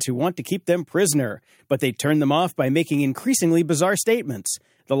androids who want to keep them prisoner, but they turn them off by making increasingly bizarre statements.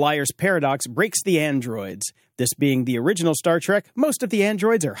 The liar's paradox breaks the androids. This being the original Star Trek, most of the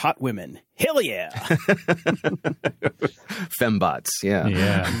androids are hot women. Hell yeah! Fembots, yeah.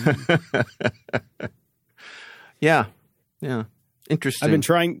 Yeah. Yeah. Interesting.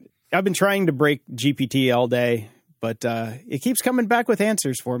 I've been trying to break GPT all day, but it keeps coming back with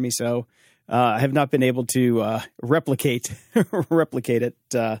answers for me, so I have not been able to replicate it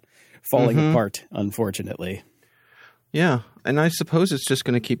falling apart, unfortunately. Yeah, and I suppose it's just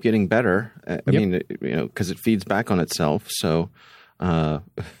going to keep getting better. I mean, because it feeds back on itself. So, we're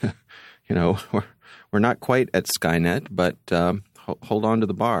not quite at Skynet, but hold on to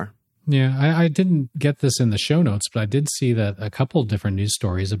the bar. Yeah, I didn't get this in the show notes, but I did see that a couple of different news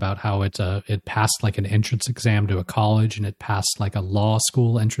stories about how it passed like an entrance exam to a college, and it passed like a law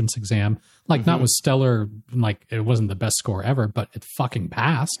school entrance exam. Like not with stellar, like it wasn't the best score ever, but it fucking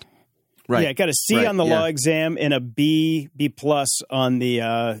passed. Right. Yeah, I got a C on the law exam and a B plus on the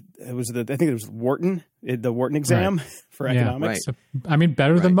I think it was Wharton, the Wharton exam for economics. So, I mean,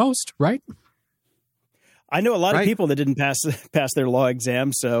 better than most, right? I know a lot of people that didn't pass their law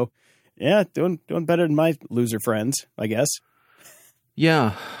exam, so yeah, doing better than my loser friends, I guess.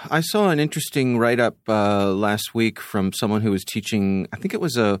 Yeah, I saw an interesting write-up last week from someone who was teaching, I think it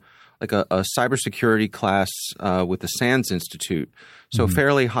was a cybersecurity class with the SANS Institute, so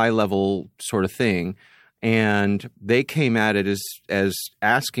fairly high-level sort of thing. And they came at it as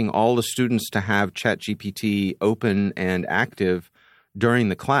asking all the students to have ChatGPT open and active during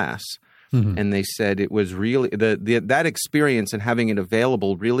the class. And they said it was really that experience and having it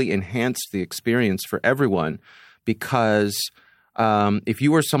available really enhanced the experience for everyone, because if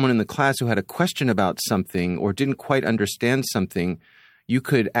you were someone in the class who had a question about something or didn't quite understand something, you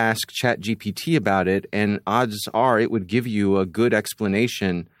could ask ChatGPT about it, and odds are it would give you a good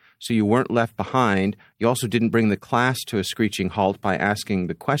explanation, so you weren't left behind. You also didn't bring the class to a screeching halt by asking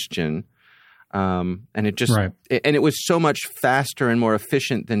the question. And it just and it was so much faster and more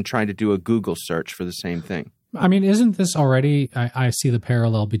efficient than trying to do a Google search for the same thing. I mean, isn't this already? I see the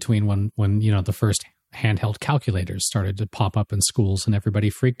parallel between when the first handheld calculators started to pop up in schools, and everybody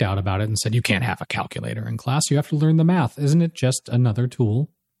freaked out about it and said, "You can't have a calculator in class. You have to learn the math." Isn't it just another tool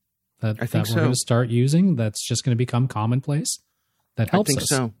that we're going to start using? That's just going to become commonplace. That helps us. I think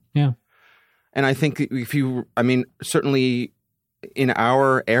so. Yeah, and I think certainly in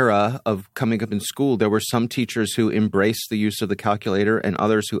our era of coming up in school, there were some teachers who embraced the use of the calculator and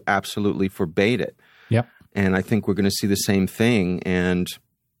others who absolutely forbade it. Yep. And I think we're going to see the same thing. And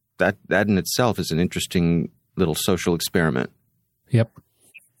that in itself is an interesting little social experiment. Yep.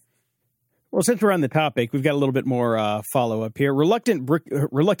 Well, since we're on the topic, we've got a little bit more follow-up here. Reluctant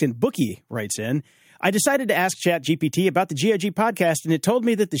Bookie writes in, I decided to ask ChatGPT about the GOG podcast, and it told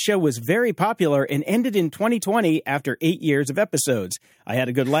me that the show was very popular and ended in 2020 after 8 years of episodes. I had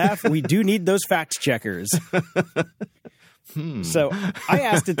a good laugh. We do need those fact checkers. So I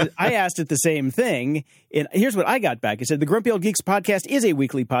asked it the same thing, and here's what I got back. It said, the Grumpy Old Geeks podcast is a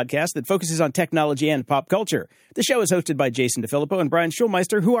weekly podcast that focuses on technology and pop culture. The show is hosted by Jason DeFilippo and Brian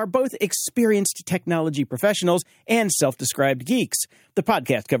Schulmeister, who are both experienced technology professionals and self-described geeks. The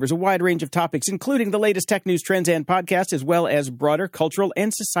podcast covers a wide range of topics, including the latest tech news, trends, and podcasts, as well as broader cultural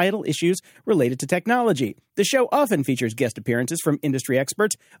and societal issues related to technology. The show often features guest appearances from industry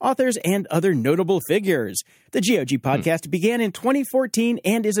experts, authors, and other notable figures. The GOG podcast began in 2014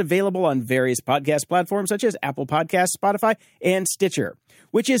 and is available on various podcast platforms such as Apple Podcasts, Spotify, and Stitcher,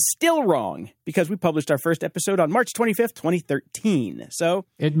 which is still wrong because we published our first episode on March 25th, 2013. So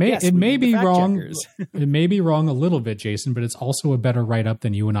it may be wrong. It may be wrong a little bit, Jason, but it's also a better write-up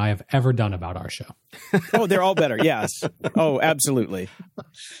than you and I have ever done about our show. Oh, they're all better. Yes. Oh, absolutely.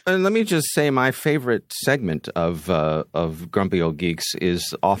 And let me just say my favorite segment of Grumpy Old Geeks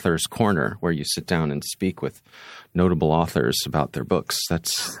is Author's Corner, where you sit down and speak with notable authors about their books.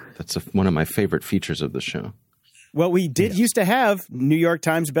 That's one of my favorite features of the show. Well, we did used to have New York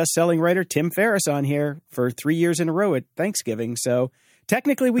Times bestselling writer Tim Ferriss on here for 3 years in a row at Thanksgiving. So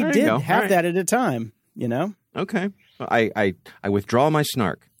technically we did have that at a time, you know? Okay. I withdraw my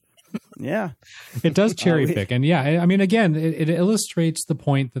snark. Yeah. It does cherry pick. And yeah, I mean, again, it illustrates the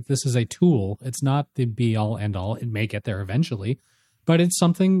point that this is a tool. It's not the be all end all. It may get there eventually, but it's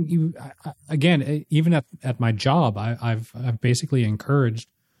something again, even at my job, I've basically encouraged.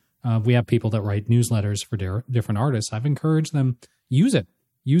 We have people that write newsletters for different artists. I've encouraged them, use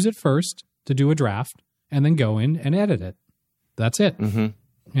it first to do a draft and then go in and edit it. That's it. Mm-hmm.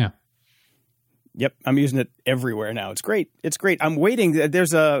 Yeah. Yep. I'm using it everywhere now. It's great. It's great. I'm waiting.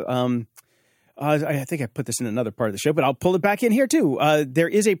 There's I think I put this in another part of the show, but I'll pull it back in here too. There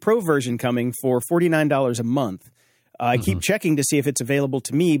is a pro version coming for $49 a month. I keep checking to see if it's available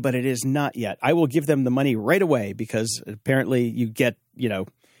to me, but it is not yet. I will give them the money right away because apparently you get,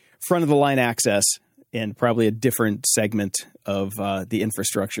 front of the line access and probably a different segment of the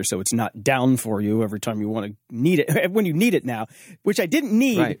infrastructure. So it's not down for you every time you want to need it, when you need it now, which I didn't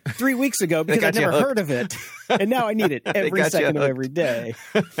need 3 weeks ago because I'd never heard of it. And now I need it every second of every day.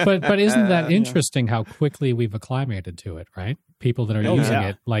 But isn't that interesting how quickly we've acclimated to it, right? People that are using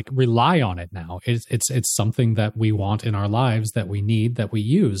it like rely on it now. It's something that we want in our lives, that we need, that we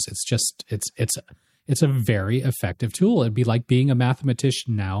use. It's just, it's a very effective tool. It'd be like being a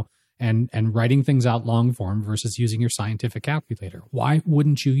mathematician now and writing things out long form versus using your scientific calculator. Why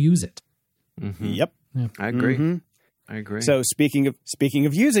wouldn't you use it? Mm-hmm. Yep. Yeah. I agree. Mm-hmm. I agree. So speaking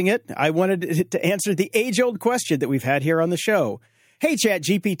of using it, I wanted to answer the age-old question that we've had here on the show. Hey,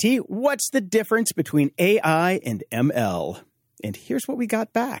 ChatGPT, what's the difference between AI and ML? And here's what we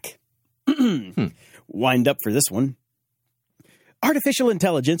got back. Wind up for this one. Artificial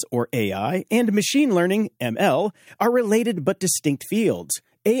intelligence, or AI, and machine learning, ML, are related but distinct fields.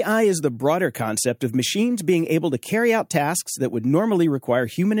 AI is the broader concept of machines being able to carry out tasks that would normally require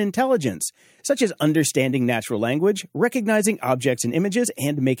human intelligence, such as understanding natural language, recognizing objects and images,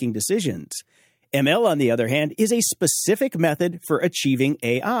 and making decisions. ML, on the other hand, is a specific method for achieving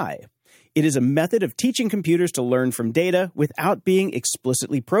AI. It is a method of teaching computers to learn from data without being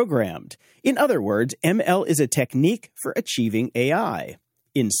explicitly programmed. In other words, ML is a technique for achieving AI.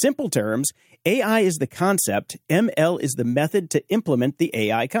 In simple terms, AI is the concept, ML is the method to implement the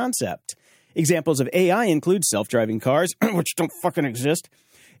AI concept. Examples of AI include self-driving cars, which don't fucking exist,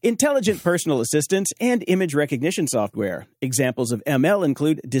 intelligent personal assistants, and image recognition software. Examples of ML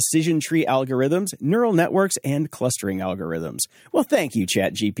include decision tree algorithms, neural networks, and clustering algorithms. Well, thank you,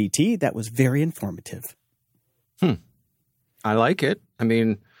 ChatGPT. That was very informative. I like it. I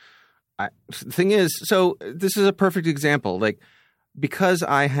mean, the thing is, so this is a perfect example. Like, because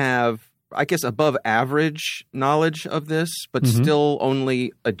I have, I guess, above average knowledge of this, but still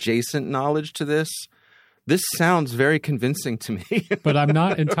only adjacent knowledge to this, this sounds very convincing to me. But I'm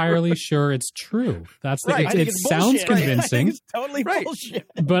not entirely sure it's true. That's the, right. it sounds convincing. I think it's totally bullshit.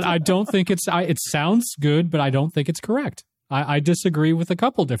 But I don't think it sounds good, but I don't think it's correct. I disagree with a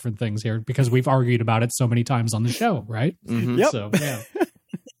couple different things here because we've argued about it so many times on the show, right? Yep. So, yeah.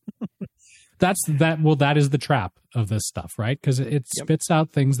 That is the trap. of this stuff, right? Because it spits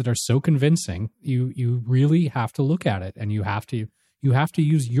out things that are so convincing. You really have to look at it, and you have to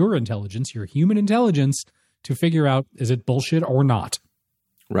use your intelligence, your human intelligence, to figure out, is it bullshit or not?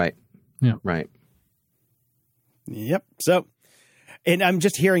 Right. Yeah. Right. Yep. So, and I'm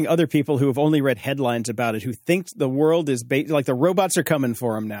just hearing other people who have only read headlines about it who think the world is like the robots are coming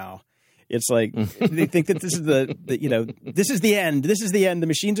for them now. It's like they think that this is this is the end. This is the end. The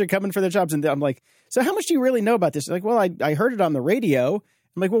machines are coming for their jobs. And I'm like, so how much do you really know about this? Like, well, I heard it on the radio.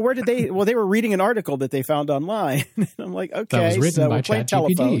 I'm like, well, where did they? Well, they were reading an article that they found online. And I'm like, okay, that was written by we're playing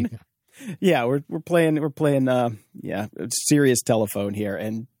telephone. Yeah, we're playing serious telephone here,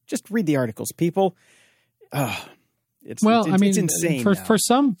 and just read the articles, people. It's insane.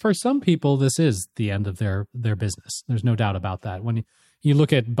 For some people, this is the end of their business. There's no doubt about that. When you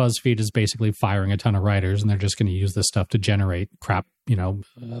look at BuzzFeed is basically firing a ton of writers, and they're just going to use this stuff to generate crap. Just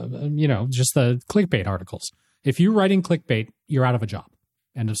the clickbait articles. If you're writing clickbait, you're out of a job.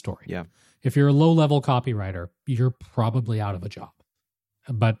 End of story. Yeah. If you're a low-level copywriter, you're probably out of a job.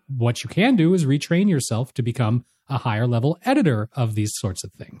 But what you can do is retrain yourself to become a higher-level editor of these sorts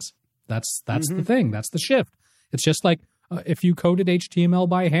of things. That's the thing. That's the shift. It's just like if you coded HTML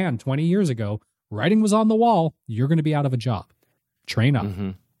by hand 20 years ago, writing was on the wall, you're going to be out of a job. Train up.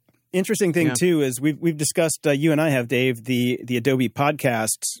 Mm-hmm. Interesting thing, too, is we've discussed, you and I have, Dave, the Adobe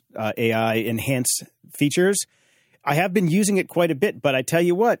Podcasts AI enhanced features. I have been using it quite a bit, but I tell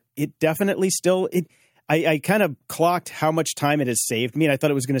you what, it definitely still – I kind of clocked how much time it has saved me, and I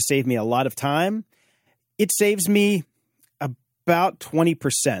thought it was going to save me a lot of time. It saves me about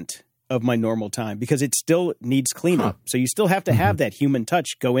 20% of my normal time because it still needs cleanup. So you still have to have that human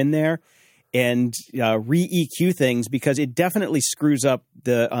touch go in there and re-EQ things because it definitely screws up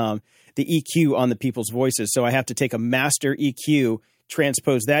the EQ on the people's voices. So I have to take a master EQ,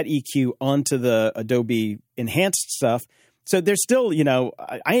 transpose that EQ onto the Adobe enhanced stuff. So there's still,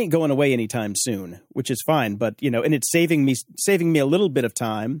 I ain't going away anytime soon, which is fine. But, and it's saving me a little bit of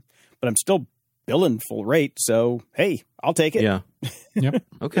time, but I'm still billing full rate. So, hey, I'll take it. Yeah. Yep.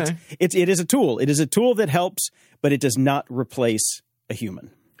 Okay. It is a tool. It is a tool that helps, but it does not replace a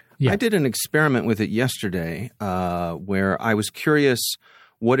human. Yeah. I did an experiment with it yesterday where I was curious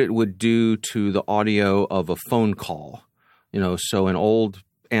what it would do to the audio of a phone call. So an old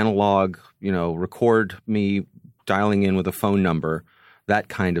analog, record me dialing in with a phone number, that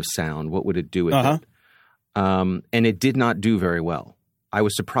kind of sound. What would it do with it? And it did not do very well. I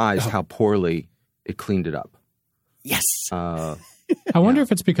was surprised how poorly it cleaned it up. Yes. I wonder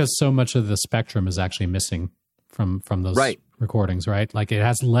if it's because so much of the spectrum is actually missing from those recordings, right? Like it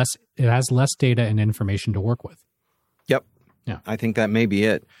has less data and information to work with. Yep. Yeah. I think that may be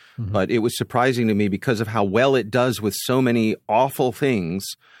it. Mm-hmm. But it was surprising to me because of how well it does with so many awful things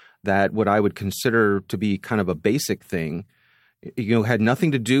that what I would consider to be kind of a basic thing, had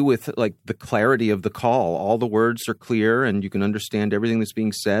nothing to do with like the clarity of the call. All the words are clear and you can understand everything that's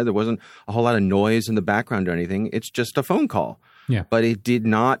being said. There wasn't a whole lot of noise in the background or anything. It's just a phone call. Yeah. But it did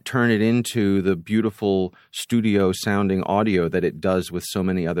not turn it into the beautiful studio sounding audio that it does with so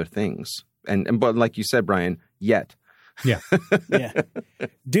many other things. But like you said, Brian, yet. Yeah. Yeah.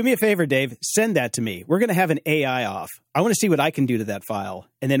 Do me a favor, Dave. Send that to me. We're going to have an AI off. I want to see what I can do to that file.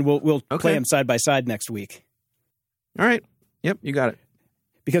 And then we'll play them side by side next week. All right. Yep. You got it.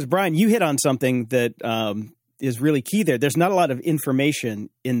 Because, Brian, you hit on something that is really key there. There's not a lot of information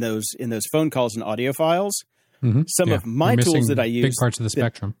in those phone calls and audio files. Mm-hmm. Some of my tools that I use. Big parts of the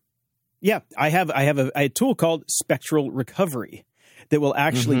spectrum. Yeah. I have a tool called Spectral Recovery that will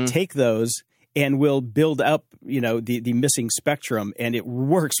actually take those and will build up, the missing spectrum, and it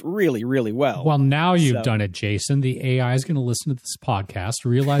works really, really well. Well, now you've done it, Jason. The AI is going to listen to this podcast,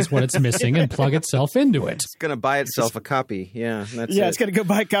 realize what it's missing, and plug itself into it. It's going to buy itself a copy. Yeah, it's going to go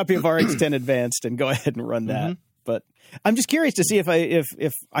buy a copy of RX10 Advanced and go ahead and run that. But I'm just curious to see if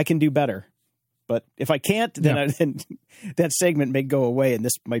I can do better. But if I can't, then then that segment may go away, and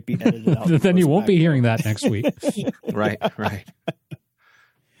this might be edited out. Then you won't be hearing that next week. Right.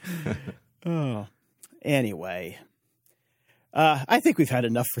 Oh, anyway, I think we've had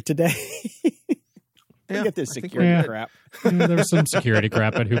enough for today. Get this security crap. There's some security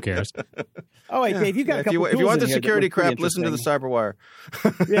crap, but who cares? Oh, wait, Dave, you got a couple. If you want the security crap, listen to the Cyberwire.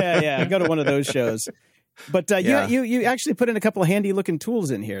 Yeah, go to one of those shows. But you actually put in a couple of handy looking tools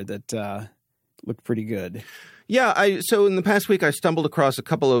in here that looked pretty good. Yeah, so in the past week, I stumbled across a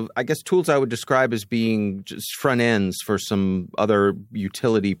couple of, I guess, tools I would describe as being just front ends for some other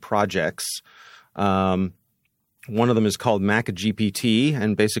utility projects. One of them is called Mac GPT,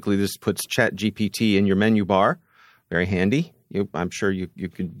 and basically this puts Chat GPT in your menu bar Very handy. I'm sure you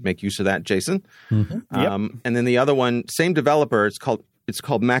could make use of that, Jason. Mm-hmm. Yep. And then the other one, same developer. It's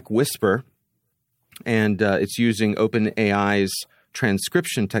called Mac Whisper, and it's using OpenAI's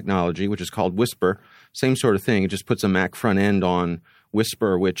transcription technology, which is called Whisper. Same sort of thing. It just puts a Mac front end on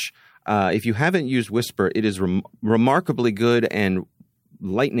Whisper, which if you haven't used Whisper, it is remarkably good and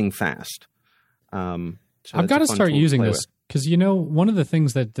lightning fast. So I've got to start using this because, one of the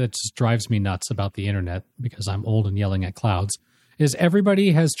things that just drives me nuts about the internet, because I'm old and yelling at clouds, is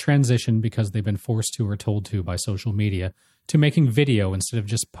everybody has transitioned because they've been forced to or told to by social media to making video instead of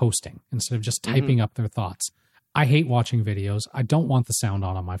just posting, instead of just typing up their thoughts. I hate watching videos. I don't want the sound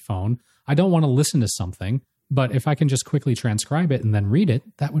on my phone. I don't want to listen to something. But if I can just quickly transcribe it and then read it,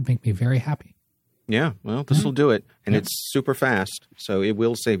 that would make me very happy. Yeah, well, this will do it. And it's super fast, so it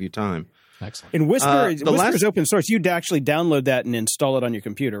will save you time. Excellent. And Whisper is open source. You'd actually download that and install it on your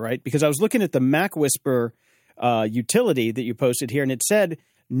computer, right? Because I was looking at the Mac Whisper utility that you posted here, and it said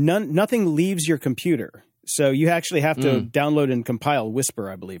nothing leaves your computer. So you actually have to download and compile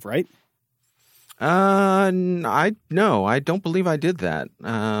Whisper, I believe, right? I don't believe I did that. No,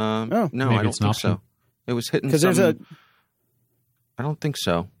 I don't think so. It was hitting because I don't think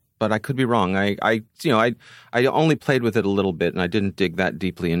so, but I could be wrong. I only played with it a little bit, and I didn't dig that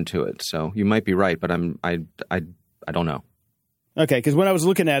deeply into it. So you might be right, but I don't know. Okay, because when I was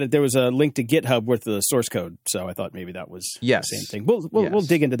looking at it, there was a link to GitHub with the source code, so I thought maybe that was the same thing. We'll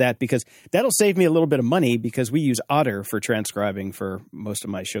dig into that because that'll save me a little bit of money because we use Otter for transcribing for most of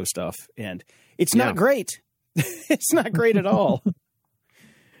my show stuff, and it's not great. It's not great at all.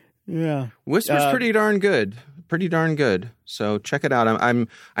 Yeah, Whisper's pretty darn good. So check it out. I'm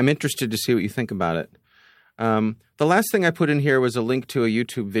interested to see what you think about it. The last thing I put in here was a link to a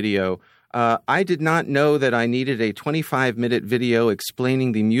YouTube video. I did not know that I needed a 25-minute video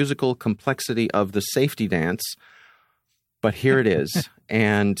explaining the musical complexity of the safety dance, but here it is,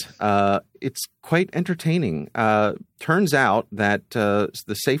 and it's quite entertaining. Turns out that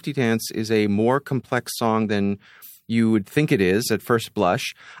the safety dance is a more complex song than you would think it is at first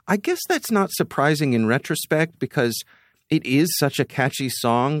blush. I guess that's not surprising in retrospect because it is such a catchy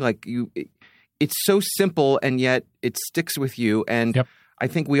song. It's so simple and yet it sticks with you. And I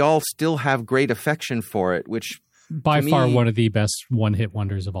think we all still have great affection for it, which by far one of the best one-hit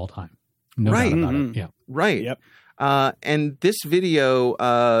wonders of all time. No doubt about it. Yeah. Right. Yep. And this video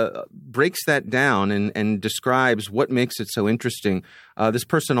breaks that down and describes what makes it so interesting. This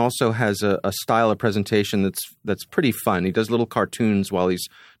person also has a style of presentation that's pretty fun. He does little cartoons while he's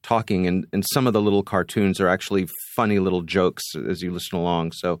talking, and some of the little cartoons are actually funny little jokes as you listen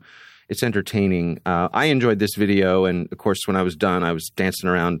along. So it's entertaining. I enjoyed this video, and of course, when I was done, I was dancing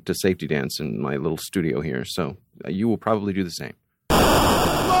around to Safety Dance in my little studio here. So you will probably do the same.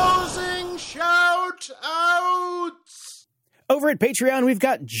 Closing shout-outs! Over at Patreon, we've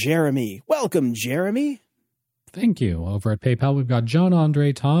got Jeremy. Welcome, Jeremy. Thank you. Over at PayPal, we've got John,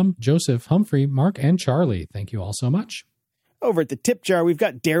 Andre, Tom, Joseph, Humphrey, Mark, and Charlie. Thank you all so much. Over at the tip jar, we've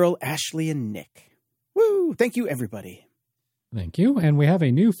got Daryl, Ashley, and Nick. Woo! Thank you, everybody. Thank you. And we have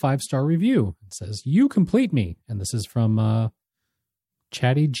a new 5-star review. It says, "You complete me." And this is from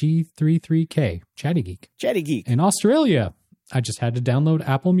Chatty G33K, Chatty Geek. Chatty Geek. In Australia. I just had to download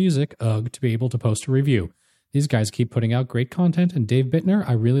Apple Music, to be able to post a review. These guys keep putting out great content, and Dave Bittner,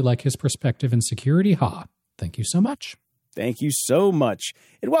 I really like his perspective and security. Ha. Thank you so much. Thank you so much.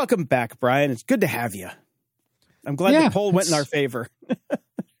 And welcome back, Brian. It's good to have you. I'm glad the poll went in our favor.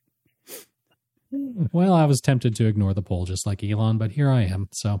 Well, I was tempted to ignore the poll just like Elon, but here I am.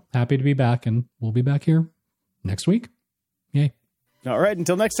 So happy to be back, and we'll be back here next week. Yay. All right,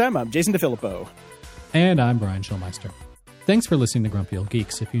 until next time, I'm Jason DeFilippo. And I'm Brian Schulmeister. Thanks for listening to Grumpy Old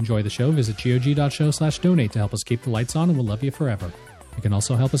Geeks. If you enjoy the show, visit gog.show/donate to help us keep the lights on, and we'll love you forever. You can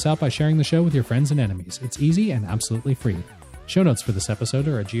also help us out by sharing the show with your friends and enemies. It's easy and absolutely free. Show notes for this episode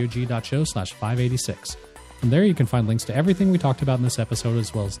are at gog.show/586. From there, you can find links to everything we talked about in this episode,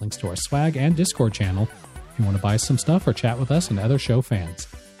 as well as links to our swag and Discord channel if you want to buy some stuff or chat with us and other show fans.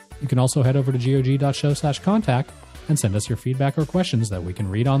 You can also head over to gog.show/contact and send us your feedback or questions that we can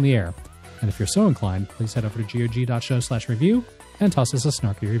read on the air. And if you're so inclined, please head over to gog.show/review and toss us a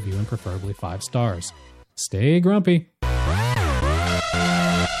snarky review and preferably 5 stars. Stay grumpy.